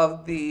all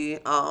of the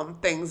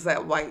things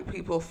that white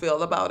people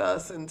feel about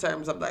us in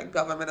terms of like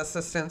government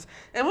assistance,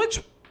 in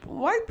which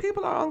white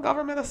people are on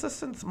government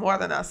assistance more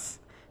than us.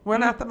 We're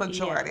not the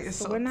majority, Yeah,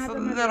 so we're not it's the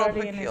a little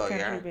majority in this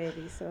peculiar. country,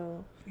 baby.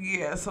 So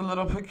Yeah, it's a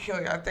little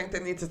peculiar. I think they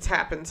need to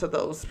tap into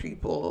those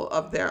people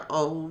of their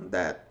own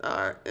that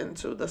are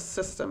into the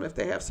system if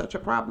they have such a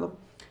problem.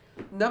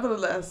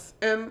 Nevertheless,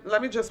 and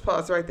let me just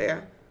pause right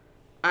there.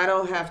 I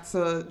don't have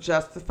to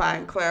justify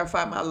and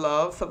clarify my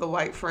love for the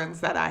white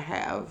friends that I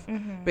have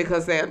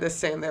because they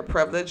understand their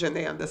privilege and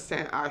they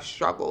understand our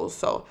struggles.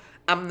 So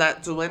I'm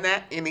not doing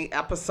that. Any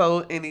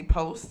episode, any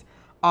post,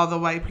 all the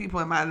white people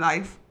in my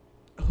life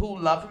who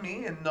love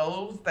me and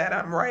knows that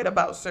I'm right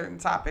about certain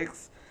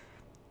topics,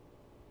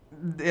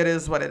 it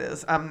is what it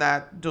is. I'm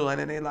not doing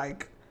any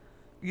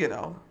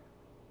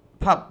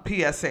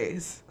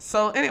PSAs.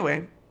 So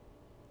anyway,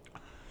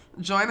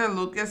 Joyner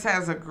Lucas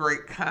has a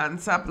great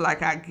concept.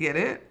 Like, I get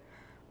it.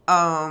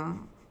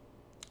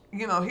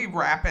 He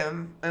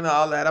rapping and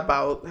all that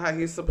about how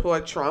he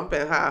support Trump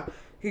and how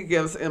he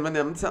gives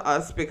Eminem to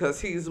us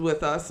because he's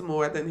with us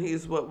more than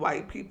he's with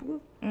white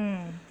people.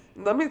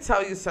 Let me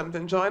tell you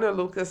something. Joyner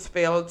Lucas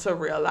failed to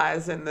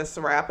realize in this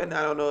rap, and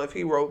I don't know if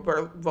he wrote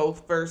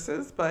both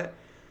verses, but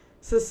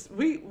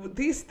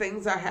these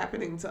things are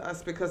happening to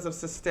us because of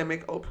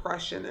systemic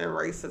oppression and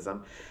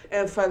racism.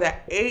 And for the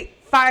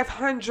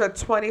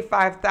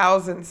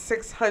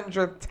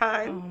 525,600th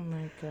time, oh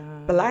my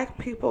God, black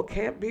people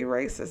can't be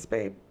racist,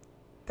 babe.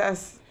 they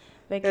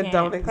it can't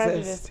don't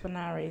prejudice exist. but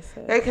not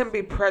racist. They can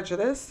be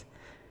prejudiced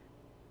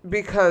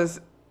because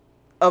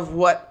of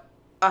what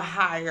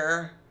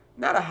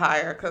not a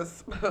higher,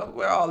 because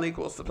we're all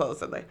equal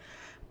supposedly,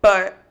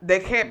 but they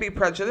can't be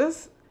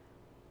prejudiced.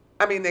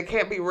 I mean, they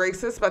can't be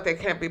racist, but they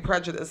can't be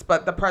prejudiced.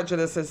 But the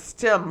prejudices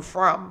stem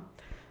from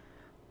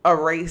a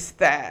race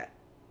that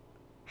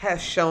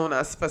has shown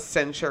us for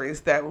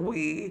centuries that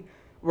we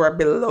were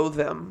below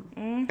them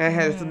and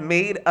has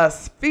made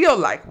us feel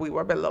like we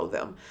were below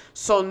them.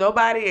 So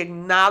nobody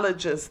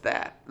acknowledges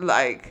that.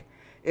 Like,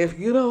 if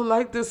you don't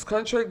like this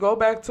country, go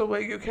back to where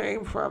you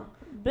came from.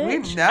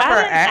 Bitch, we never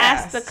I didn't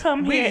asked. ask to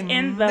come We here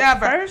in the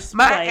never- first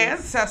My place.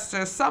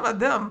 ancestors, some of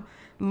them,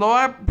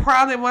 Lord,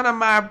 probably one of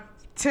my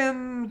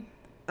 10,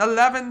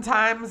 11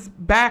 times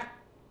back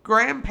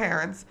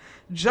grandparents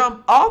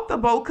jumped off the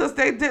boat because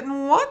they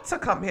didn't want to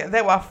come here.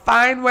 They were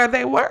fine where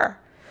they were.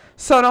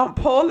 So don't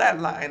pull that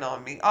line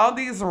on me. All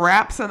these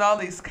raps and all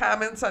these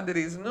comments under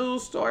these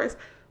news stories,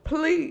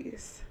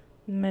 please.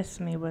 Miss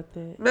me with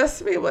it.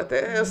 Miss me with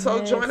it. And so,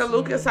 Miss Joyner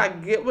Lucas, me. I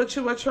get what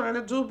you were trying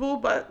to do, boo,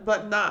 but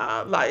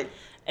nah, like,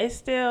 It's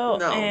still,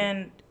 No.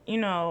 and you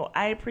know,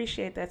 I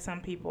appreciate that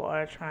some people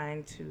are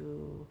trying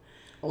to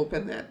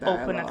open that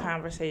open a dialogue.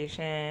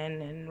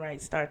 conversation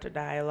and start the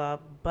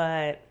dialogue,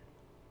 but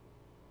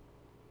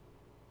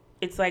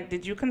it's like,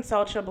 did you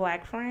consult your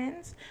black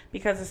friends?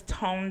 Because it's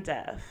tone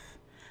deaf.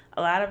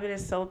 A lot of it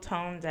is so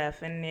tone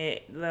deaf, and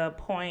the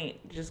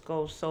point just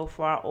goes so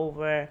far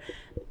over.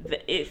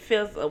 It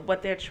feels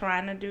what they're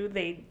trying to do.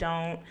 They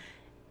don't.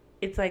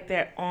 It's like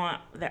they're on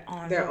the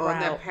on route,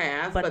 their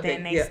path, but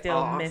then they get still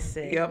off. miss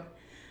it. Yep.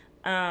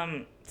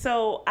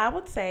 So I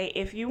would say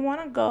if you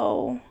want to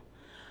go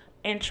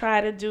and try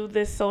to do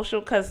this social,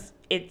 because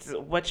it's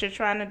what you're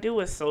trying to do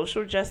is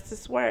social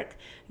justice work,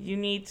 you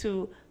need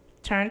to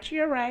turn to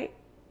your right,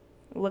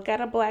 look at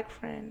a black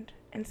friend,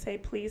 and say,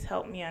 please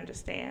help me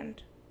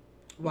understand.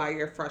 Why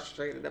you're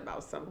frustrated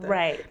about something.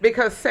 Right.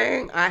 Because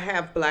saying I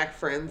have black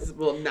friends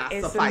will not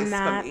It's suffice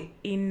not for me.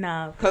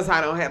 enough. Because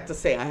I don't have to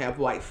say I have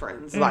white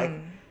friends. Like,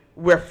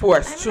 we're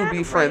forced I'm to not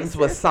be friends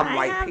with racist. some I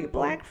white have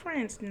people. black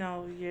friends.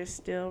 No, you're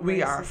still We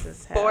racist are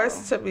as hell.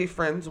 forced to be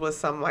friends with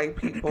some white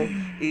people,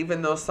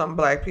 even though some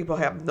black people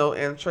have no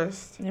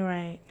interest. You're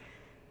right.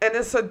 And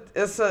it's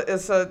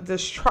a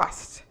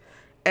distrust.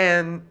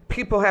 And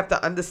people have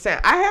to understand.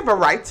 I have a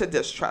right to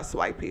distrust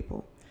white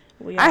people.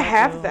 We I all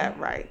have do. that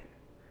right.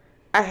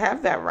 I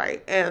have that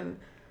right. And,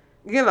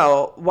 you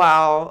know,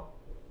 while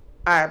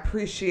I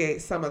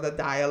appreciate some of the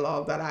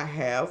dialogue that I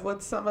have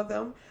with some of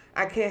them,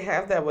 I can't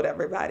have that with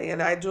everybody.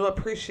 And I do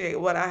appreciate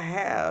what I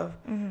have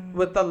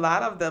with a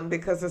lot of them,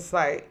 because it's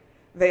like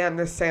they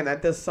understand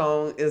that this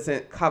song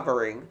isn't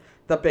covering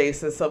the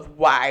basis of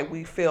why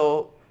we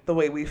feel the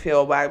way we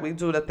feel, why we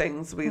do the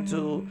things we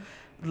do.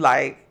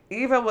 Like,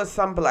 even with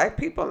some black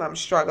people, I'm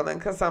struggling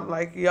because I'm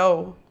like,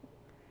 yo,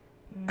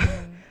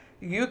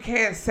 you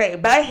can't say,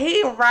 but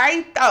he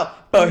right though.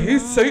 But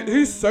he's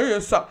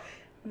saying something.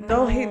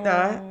 No, he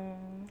not.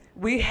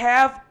 We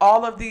have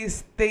all of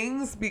these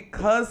things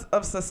because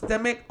of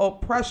systemic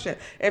oppression.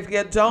 If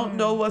you don't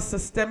know what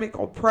systemic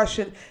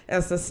oppression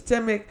and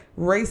systemic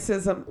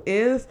racism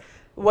is,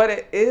 what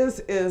it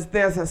is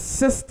there's a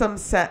system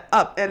set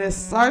up. And it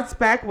starts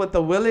back with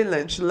the Willie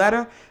Lynch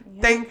letter.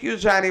 Thank you,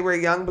 Johnny Ray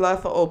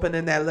Youngblood, for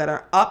opening that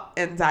letter up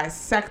and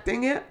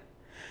dissecting it.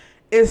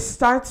 It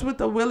starts with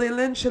the Willie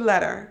Lynch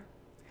letter.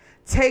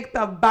 Take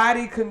the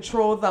body,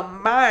 control the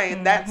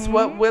mind. That's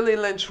what Willie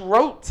Lynch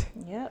wrote.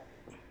 Yep.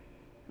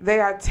 They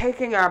are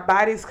taking our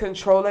bodies,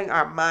 controlling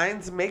our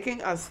minds,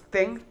 making us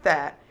think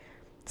that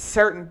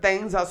certain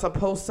things are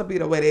supposed to be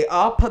the way they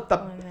are. Put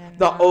the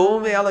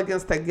old male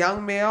against the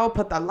young male.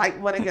 Put the light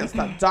one against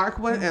the dark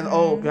one. And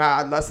oh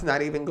God, let's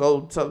not even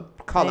go to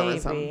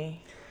colorism. Maybe.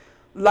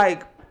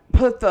 Like,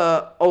 put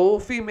the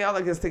old female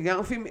against the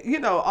young female. You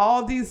know,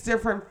 all these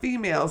different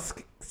females,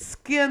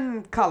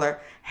 skin color,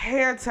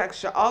 hair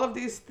texture, all of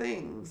these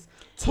things.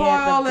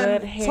 Toil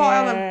and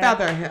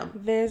feather him.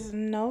 There's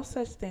no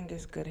such thing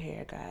as good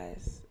hair,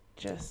 guys.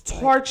 Just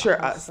Torture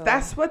like, us.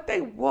 That's what they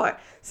want.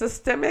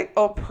 Systemic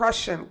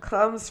oppression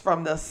comes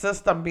from the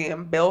system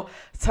being built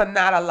to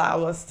not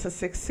allow us to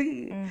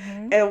succeed.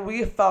 And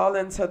we fall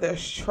into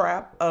this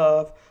trap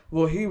of,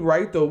 well, he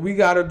right though. We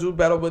got to do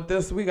better with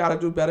this. We got to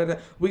do better than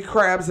we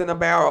crabs in a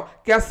barrel.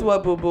 Guess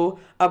what, boo-boo?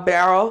 A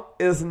barrel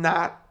is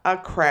not a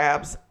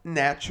crab's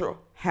natural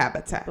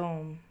habitat.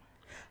 Boom.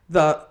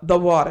 The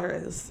water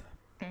is.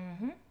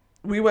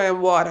 We were in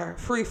water,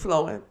 free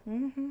flowing.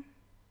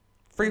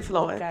 Free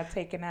flowing. Got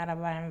taken out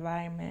of our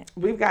environment.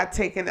 We've got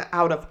taken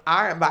out of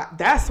our environment.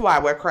 That's why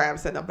we're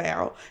crabs in a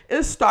barrel.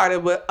 It started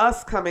with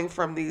us coming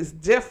from these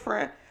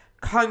different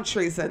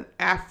countries in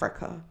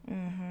Africa.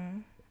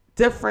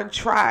 Different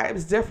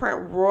tribes,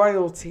 different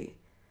royalty.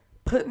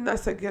 Putting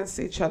us against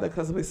each other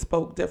because we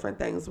spoke different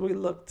things. We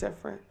looked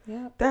different.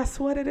 Yep. That's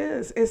what it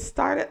is. It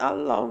started a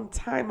long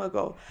time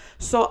ago.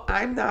 So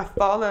I'm not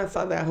falling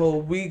for that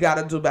whole we got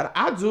to do better.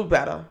 I do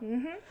better.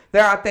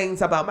 There are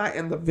things about my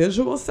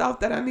individual self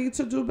that I need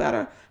to do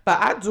better, but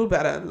I do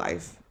better in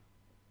life.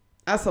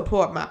 I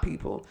support my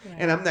people,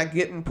 and I'm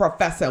not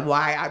professing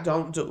why I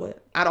don't do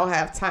it. I don't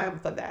have time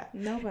for that.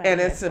 Nobody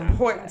And has it's time for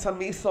important that. to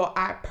me, so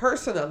I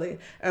personally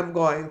am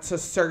going to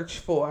search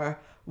for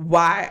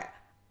why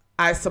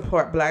I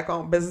support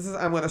black-owned businesses.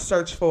 I'm going to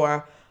search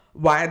for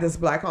why this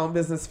black-owned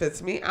business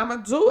fits me. I'm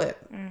going to do it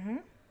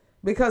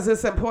because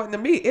it's important to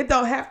me. It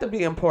don't have to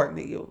be important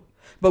to you.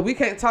 But we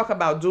can't talk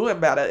about doing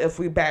better if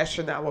we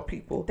bashing our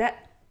people.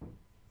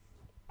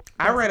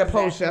 I read a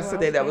post exactly what I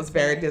yesterday was that was gonna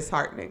very say.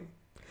 disheartening.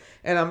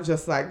 And I'm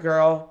just like,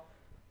 girl,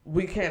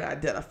 we can't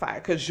identify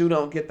because you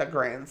don't get the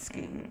grand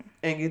scheme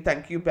and you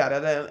think you better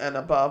than and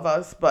above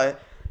us.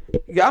 But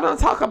y'all don't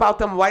talk about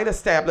them white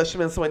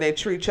establishments when they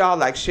treat y'all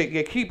like shit.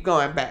 You keep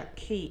going back.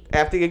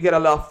 After you get a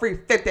little free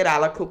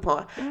 $50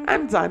 coupon.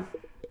 I'm done.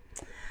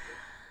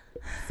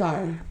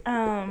 Sorry.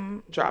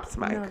 Drops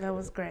mic. No, that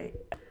was great.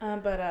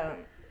 But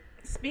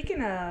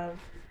speaking of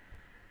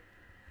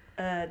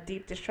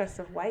deep distrust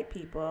of white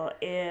people,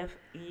 if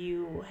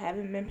you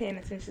haven't been paying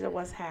attention to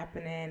what's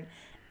happening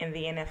in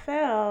the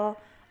NFL,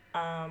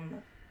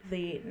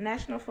 the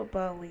National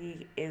Football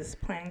League is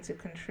planning to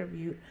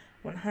contribute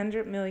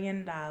 $100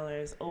 million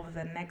over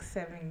the next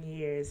 7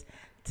 years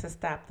to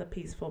stop the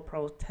peaceful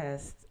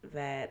protests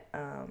that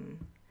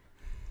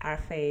our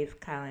fave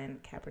Colin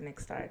Kaepernick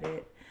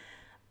started.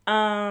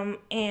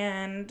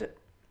 And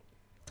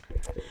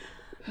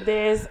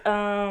there's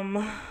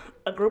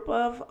a group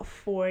of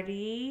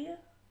 40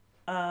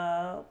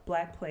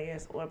 black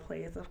players or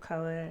players of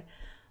color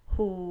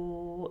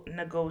who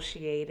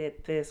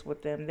negotiated this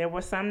with them. There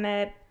were some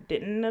that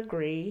didn't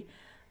agree,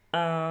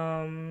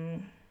 but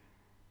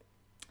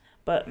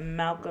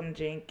Malcolm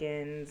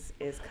Jenkins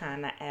is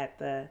kind of at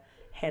the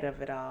head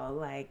of it all.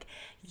 Like,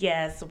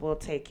 yes, we'll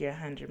take your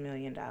 $100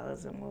 million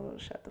and we'll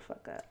shut the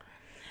fuck up.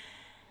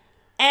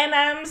 And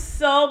I'm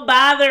so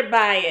bothered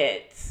by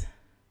it.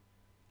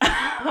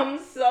 I'm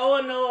so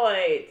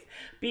annoyed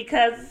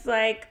because it's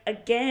like,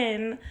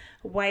 again,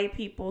 white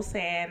people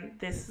saying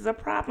this is a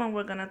problem,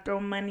 we're gonna throw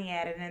money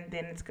at it and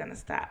then it's gonna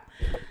stop.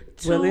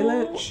 Willie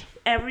Lynch.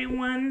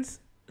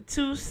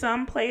 To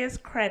some players'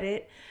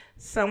 credit,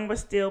 some were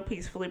still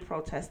peacefully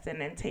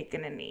protesting and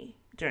taking a knee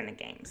during the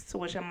games. To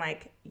which I'm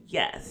like,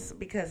 yes,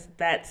 because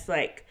that's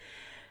like,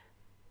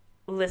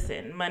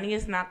 listen, money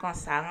is not gonna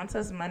silence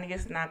us. Money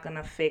is not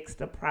gonna fix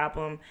the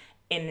problem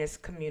in this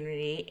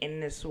community, in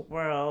this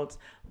world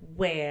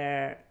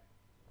where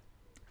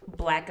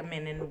black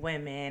men and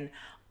women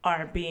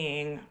are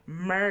being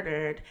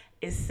murdered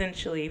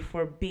essentially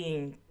for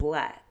being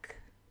black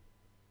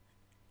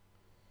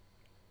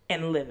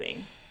and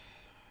living.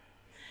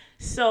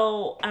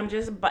 So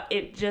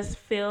it just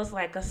feels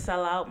like a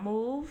sellout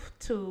move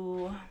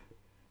to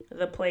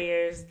the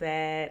players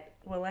that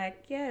were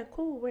like, yeah,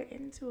 cool, we're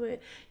into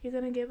it. You're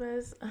going to give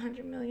us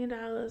 $100 million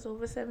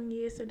over 7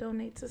 years to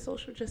donate to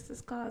social justice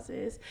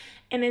causes.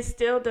 And it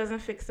still doesn't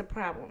fix the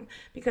problem,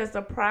 because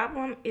the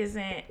problem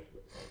isn't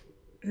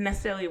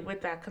necessarily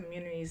with our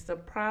communities. The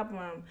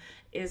problem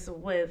is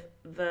with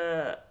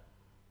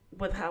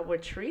how we're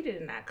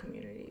treated in our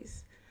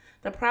communities.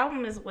 The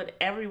problem is with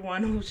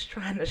everyone who's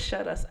trying to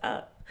shut us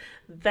up.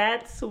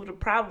 That's who the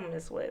problem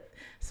is with.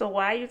 So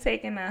why are you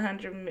taking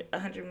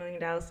 $100 million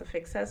to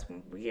fix us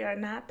when we are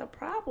not the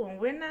problem?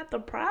 We're not the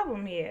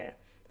problem here.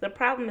 The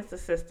problem is the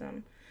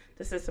system.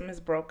 The system is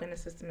broken. The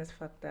system is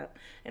fucked up.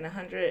 And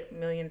 $100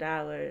 million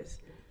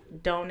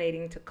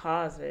donating to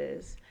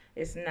causes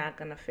is not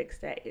going to fix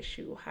that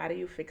issue. How do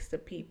you fix the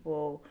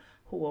people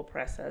who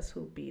oppress us,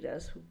 who beat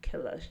us, who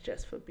kill us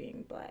just for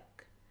being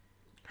black?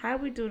 How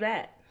do we do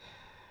that?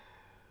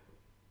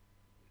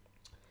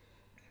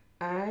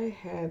 I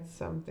had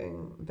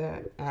something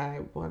that I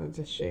wanted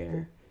to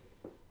share.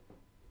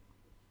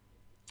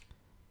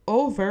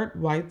 Overt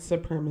white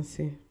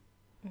supremacy.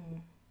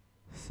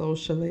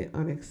 Socially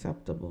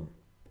unacceptable.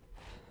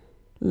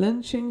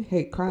 Lynching,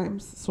 hate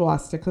crimes,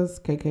 swastikas,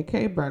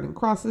 KKK, burning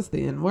crosses,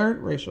 the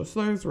N-word, racial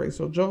slurs,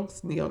 racial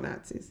jokes,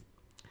 neo-Nazis.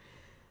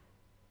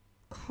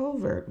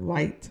 Covert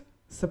white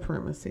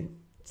supremacy.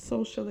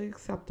 Socially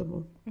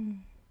acceptable.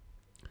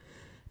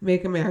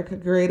 Make America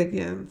Great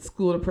Again,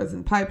 school to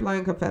prison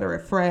pipeline,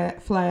 Confederate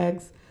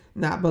flags,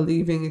 not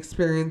believing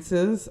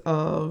experiences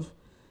of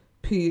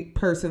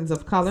persons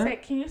of color.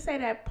 Can you say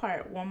that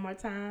part one more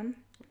time?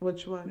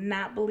 Which one?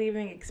 Not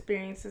believing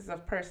experiences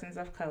of persons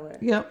of color.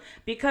 Yep.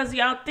 Because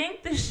y'all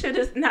think this shit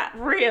is not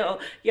real.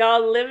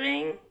 Y'all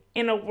living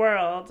in a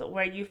world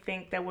where you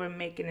think that we're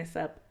making this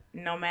up,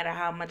 no matter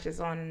how much is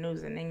on the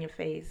news and in your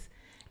face,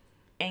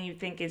 and you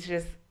think it's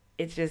just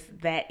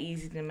that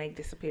easy to make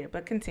disappear.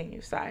 But continue,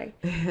 sorry.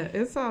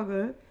 It's all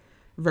good.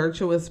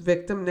 Virtuous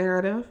victim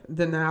narrative,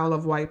 denial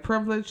of white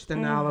privilege,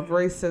 denial of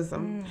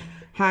racism,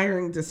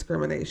 hiring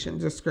discrimination,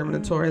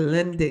 discriminatory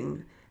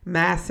lending,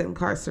 mass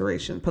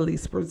incarceration,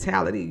 police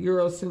brutality,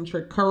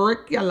 Eurocentric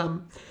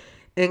curriculum,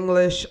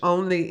 English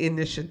only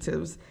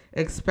initiatives,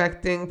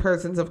 expecting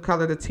persons of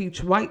color to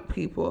teach white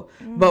people.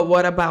 But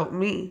what about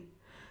me?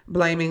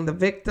 Blaming the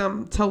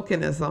victim,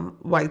 tokenism,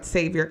 white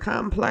savior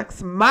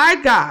complex. My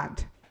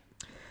God.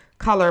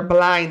 Color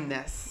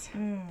blindness.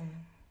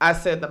 I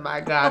said the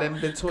my God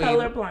in between.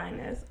 Color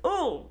blindness.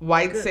 Ooh.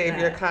 White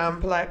savior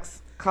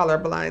complex. Color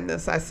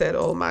blindness. I said,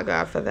 oh my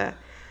God, for that.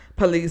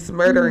 Police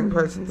murdering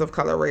persons of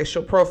color,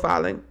 racial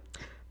profiling,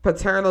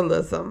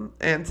 paternalism,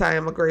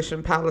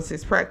 anti-immigration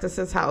policies,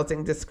 practices,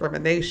 housing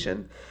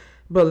discrimination,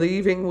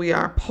 believing we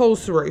are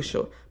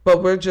post-racial,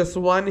 but we're just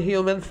one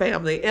human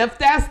family. If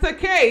that's the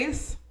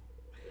case,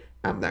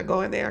 I'm not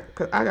going there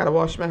because I got to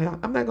wash my hair.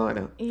 I'm not going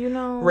there. You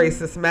know.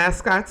 Racist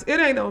mascots. It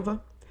ain't over.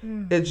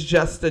 It's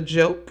just a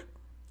joke.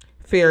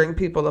 Fearing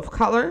people of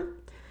color.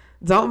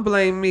 Don't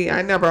blame me.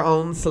 I never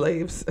owned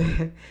slaves.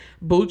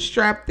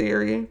 Bootstrap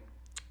theory,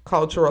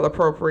 cultural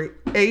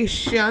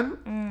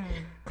appropriation,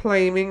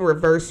 claiming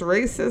reverse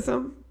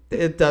racism.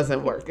 It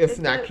doesn't work. It's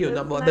not cute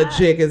no more. The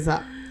jig is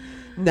up.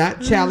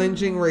 Not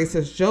challenging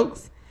racist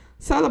jokes.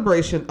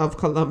 Celebration of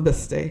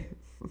Columbus Day.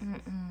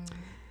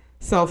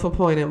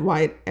 Self-appointed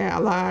white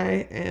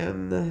ally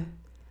and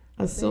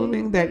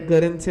assuming that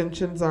good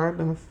intentions are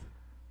enough.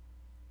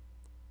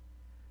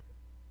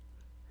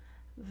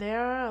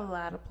 There are a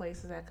lot of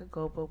places I could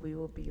go, but we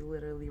will be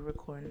literally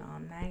recording all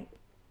night.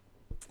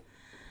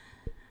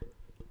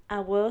 I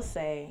will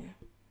say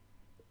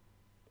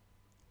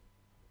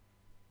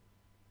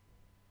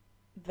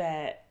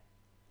that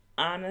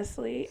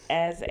honestly,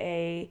 as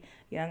a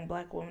young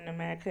black woman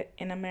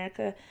in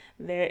America,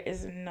 there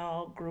is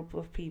no group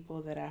of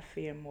people that I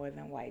fear more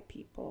than white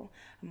people.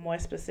 More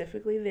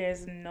specifically,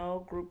 there's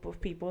no group of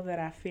people that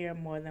I fear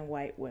more than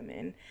white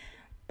women.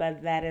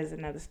 But that is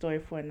another story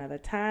for another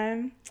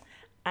time.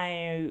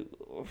 I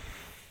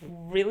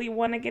really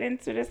want to get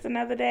into this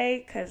another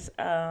day because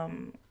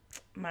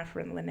my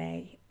friend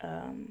Lene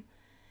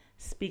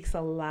speaks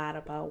a lot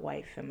about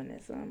white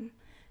feminism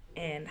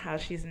and how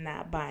she's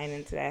not buying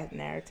into that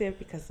narrative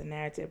because the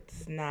narrative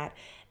does not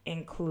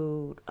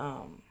include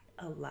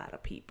a lot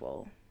of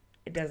people.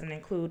 It doesn't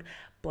include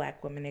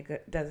black women.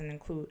 It doesn't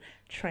include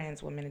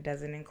trans women. It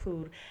doesn't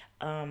include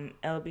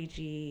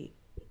LBG.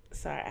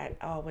 Sorry, I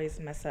always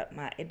mess up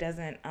my. It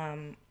doesn't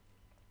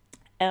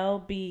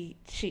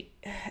LBGT.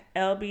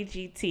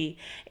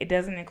 It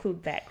doesn't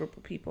include that group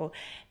of people.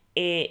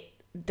 It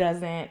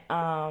doesn't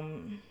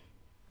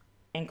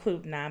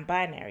include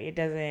non-binary. It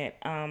doesn't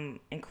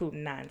include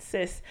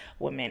non-cis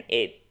women.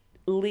 It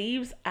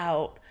leaves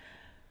out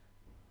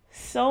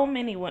so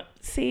many women.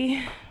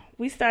 See,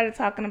 we started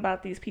talking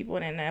about these people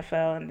in the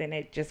NFL, and then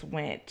it just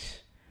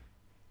went.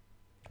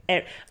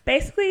 And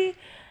basically,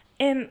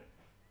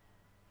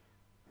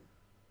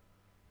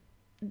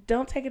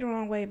 don't take it the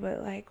wrong way,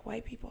 but like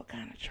white people are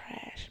kind of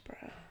trash, bro.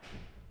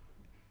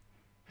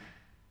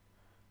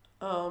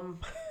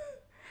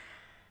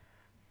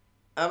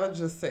 I would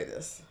just say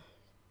this.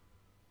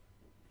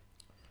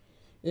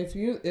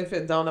 If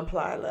it don't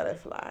apply, let it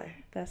fly.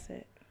 That's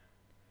it.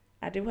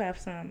 I do have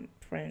some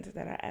friends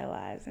that are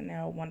allies and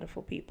they're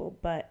wonderful people,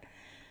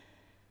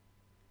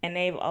 and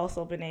they've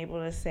also been able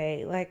to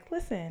say, like,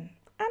 listen,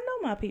 I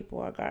know my people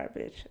are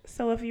garbage.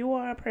 So if you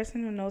are a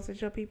person who knows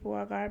that your people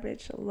are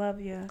garbage,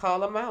 love you. Call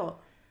them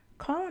out.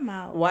 Call them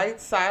out. White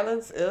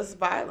silence is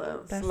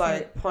violence. That's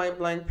like, it. Point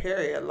blank,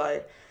 period.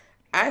 Like,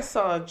 I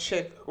saw a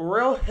chick,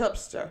 real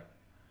hipster,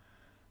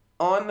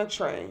 on the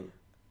train,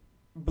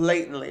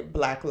 blatantly,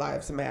 Black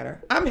Lives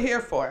Matter. I'm here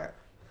for it.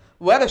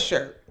 Wear the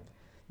shirt.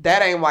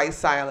 That ain't white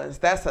silence.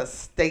 That's a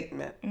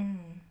statement.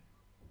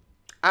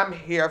 I'm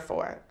here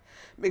for it.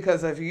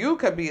 Because if you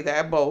could be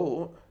that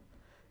bold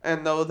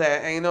and know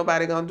that ain't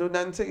nobody gonna do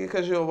nothing to you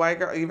because you're a white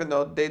girl, even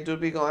though they do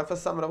be going for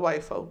some of the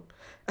white folk.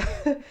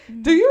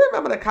 Do you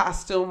remember the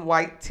costume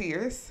White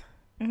Tears?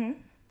 Mm-hmm.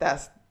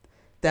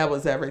 That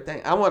was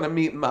everything. I want to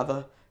meet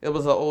Mother. It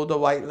was an older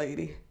white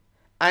lady.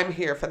 I'm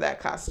here for that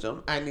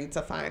costume. I need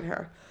to find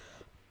her.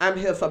 I'm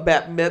here for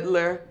Bette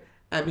Midler.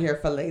 I'm here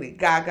for Lady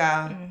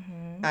Gaga. Mm-hmm.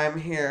 I'm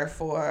here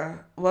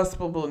for, what's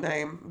the boo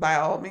name? By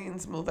all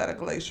means, move at a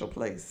glacial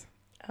place.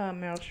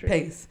 Meryl Streep.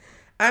 Pace.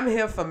 I'm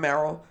here for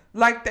Meryl.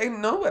 Like, they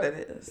know what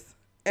it is.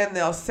 And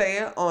they'll say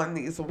it on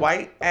these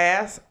white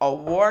ass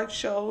award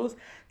shows.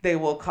 They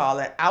will call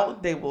it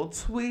out. They will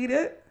tweet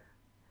it.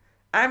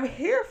 I'm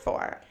here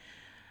for it.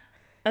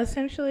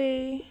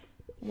 Essentially,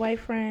 white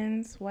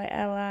friends, white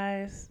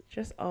allies,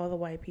 just all the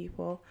white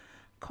people.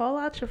 Call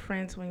out your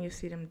friends when you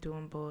see them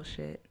doing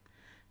bullshit.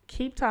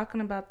 Keep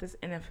talking about this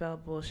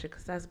NFL bullshit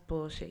because that's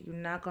bullshit. You're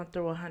not going to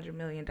throw $100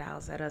 million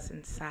at us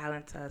and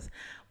silence us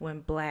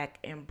when black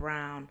and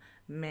brown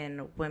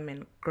men,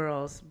 women,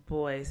 girls,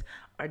 boys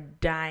are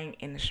dying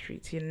in the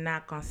streets. You're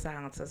not going to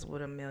silence us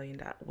with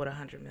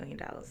 $100 million.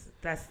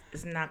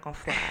 It's not going to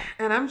fly.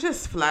 And I'm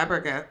just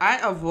flabbergasted. I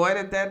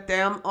avoided that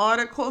damn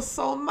article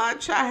so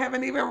much. I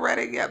haven't even read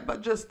it yet,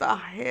 but just the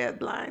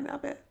headline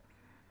of it.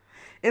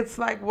 It's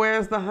like,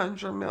 where's the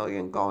 $100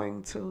 million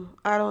going to?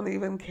 I don't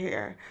even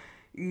care.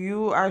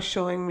 You are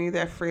showing me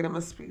that freedom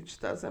of speech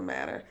doesn't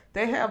matter.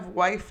 They have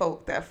white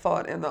folk that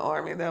fought in the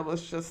army that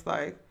was just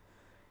like,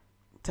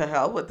 to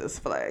hell with this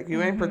flag.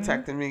 You ain't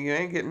protecting me. You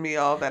ain't getting me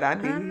all that I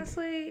need.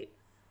 Honestly,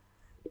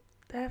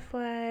 that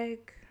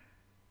flag,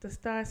 the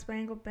Star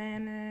Spangled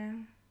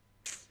Banner.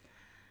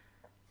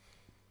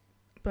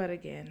 But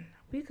again,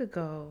 we could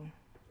go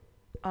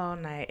all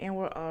night, and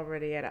we're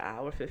already at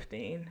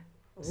 1:15.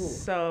 Ooh.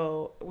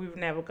 So we've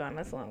never gone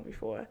this long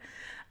before.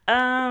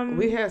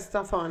 We had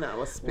stuff on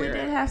our spirit. We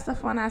did have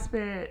stuff on our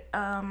spirit.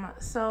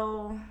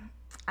 So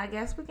I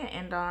guess we can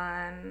end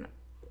on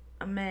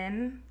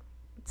men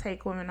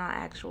take women on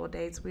actual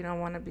dates. We don't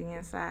want to be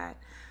inside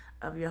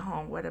of your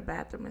home where the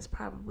bathroom is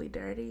probably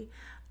dirty.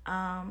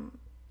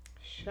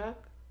 Shut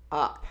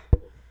up.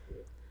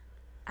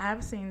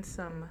 I've seen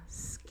some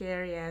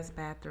scary ass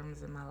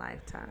bathrooms in my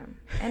lifetime.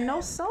 And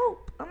no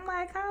soap. I'm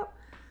like, how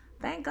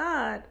thank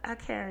God I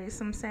carry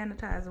some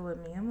sanitizer with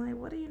me. I'm like,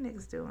 what are you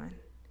niggas doing?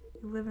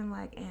 You living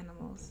like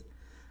animals.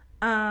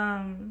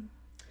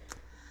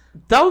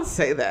 Don't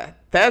say that.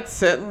 That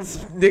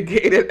sentence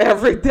negated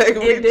everything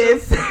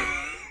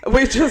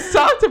we just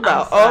talked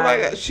about. Oh my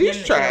God,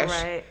 she's trash.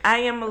 Right. I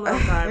am a little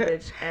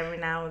garbage every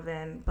now and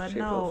then, but She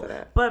no. fell for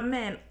that. But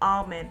men,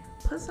 all men,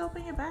 put soap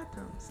in your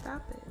bathroom.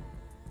 Stop it.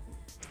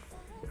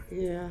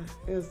 Yeah,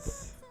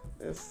 it's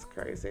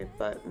crazy,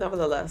 but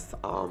nevertheless,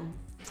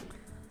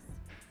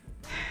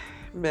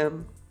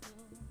 men,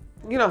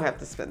 you don't have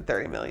to spend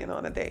 $30 million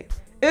on a date.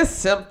 It's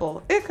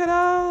simple. It could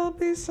all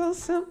be so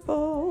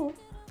simple,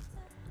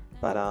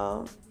 but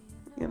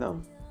you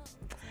know,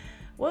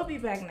 We'll be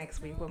back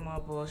next week with more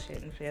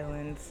bullshit and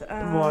feelings.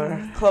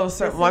 more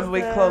closer, this 1 is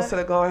week the- closer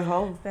to going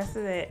home. That's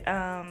it.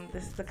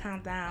 This is the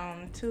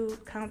countdown to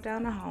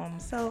home.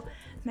 So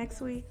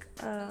next week,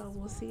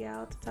 we'll see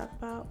y'all to talk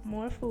about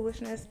more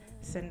foolishness.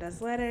 Send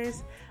us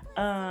letters.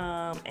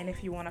 And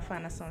if you want to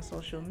find us on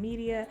social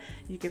media,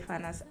 you can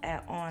find us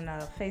on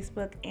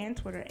Facebook and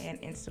Twitter and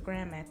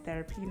Instagram at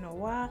Therapy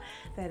Noir.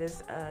 That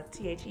is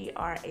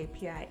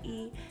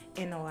THERAPIENOIR.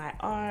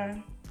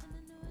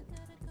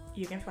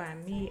 You can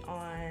find me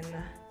on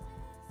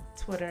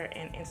Twitter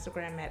and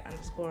Instagram at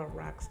 _Rockstar,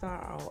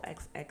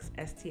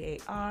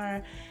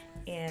 ROXXSTAR,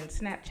 and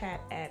Snapchat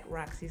at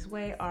Roxy's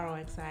Way,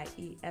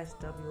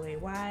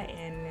 ROXIESWAY,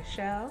 and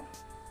Michelle.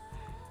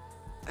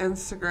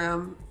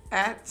 Instagram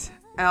at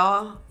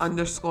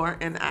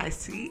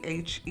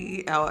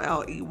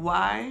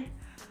L_NICHELLEY.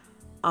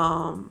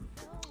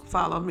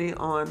 Follow me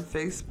on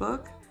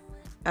Facebook,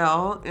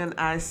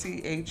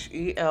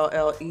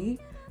 LNICHELLE,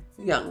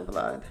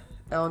 Youngblood.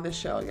 El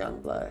Nichelle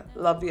Youngblood.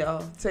 Love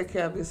y'all. Take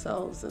care of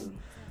yourselves and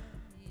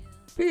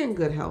be in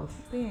good health.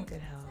 Be in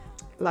good health.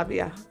 Love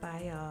ya.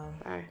 Bye, y'all.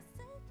 Bye.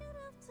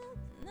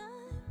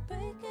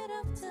 Break it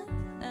up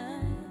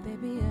tonight,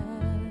 baby.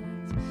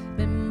 I've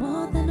been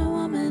more than a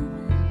woman.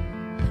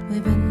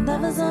 We've been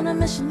lovers on a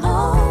mission.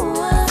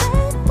 Oh,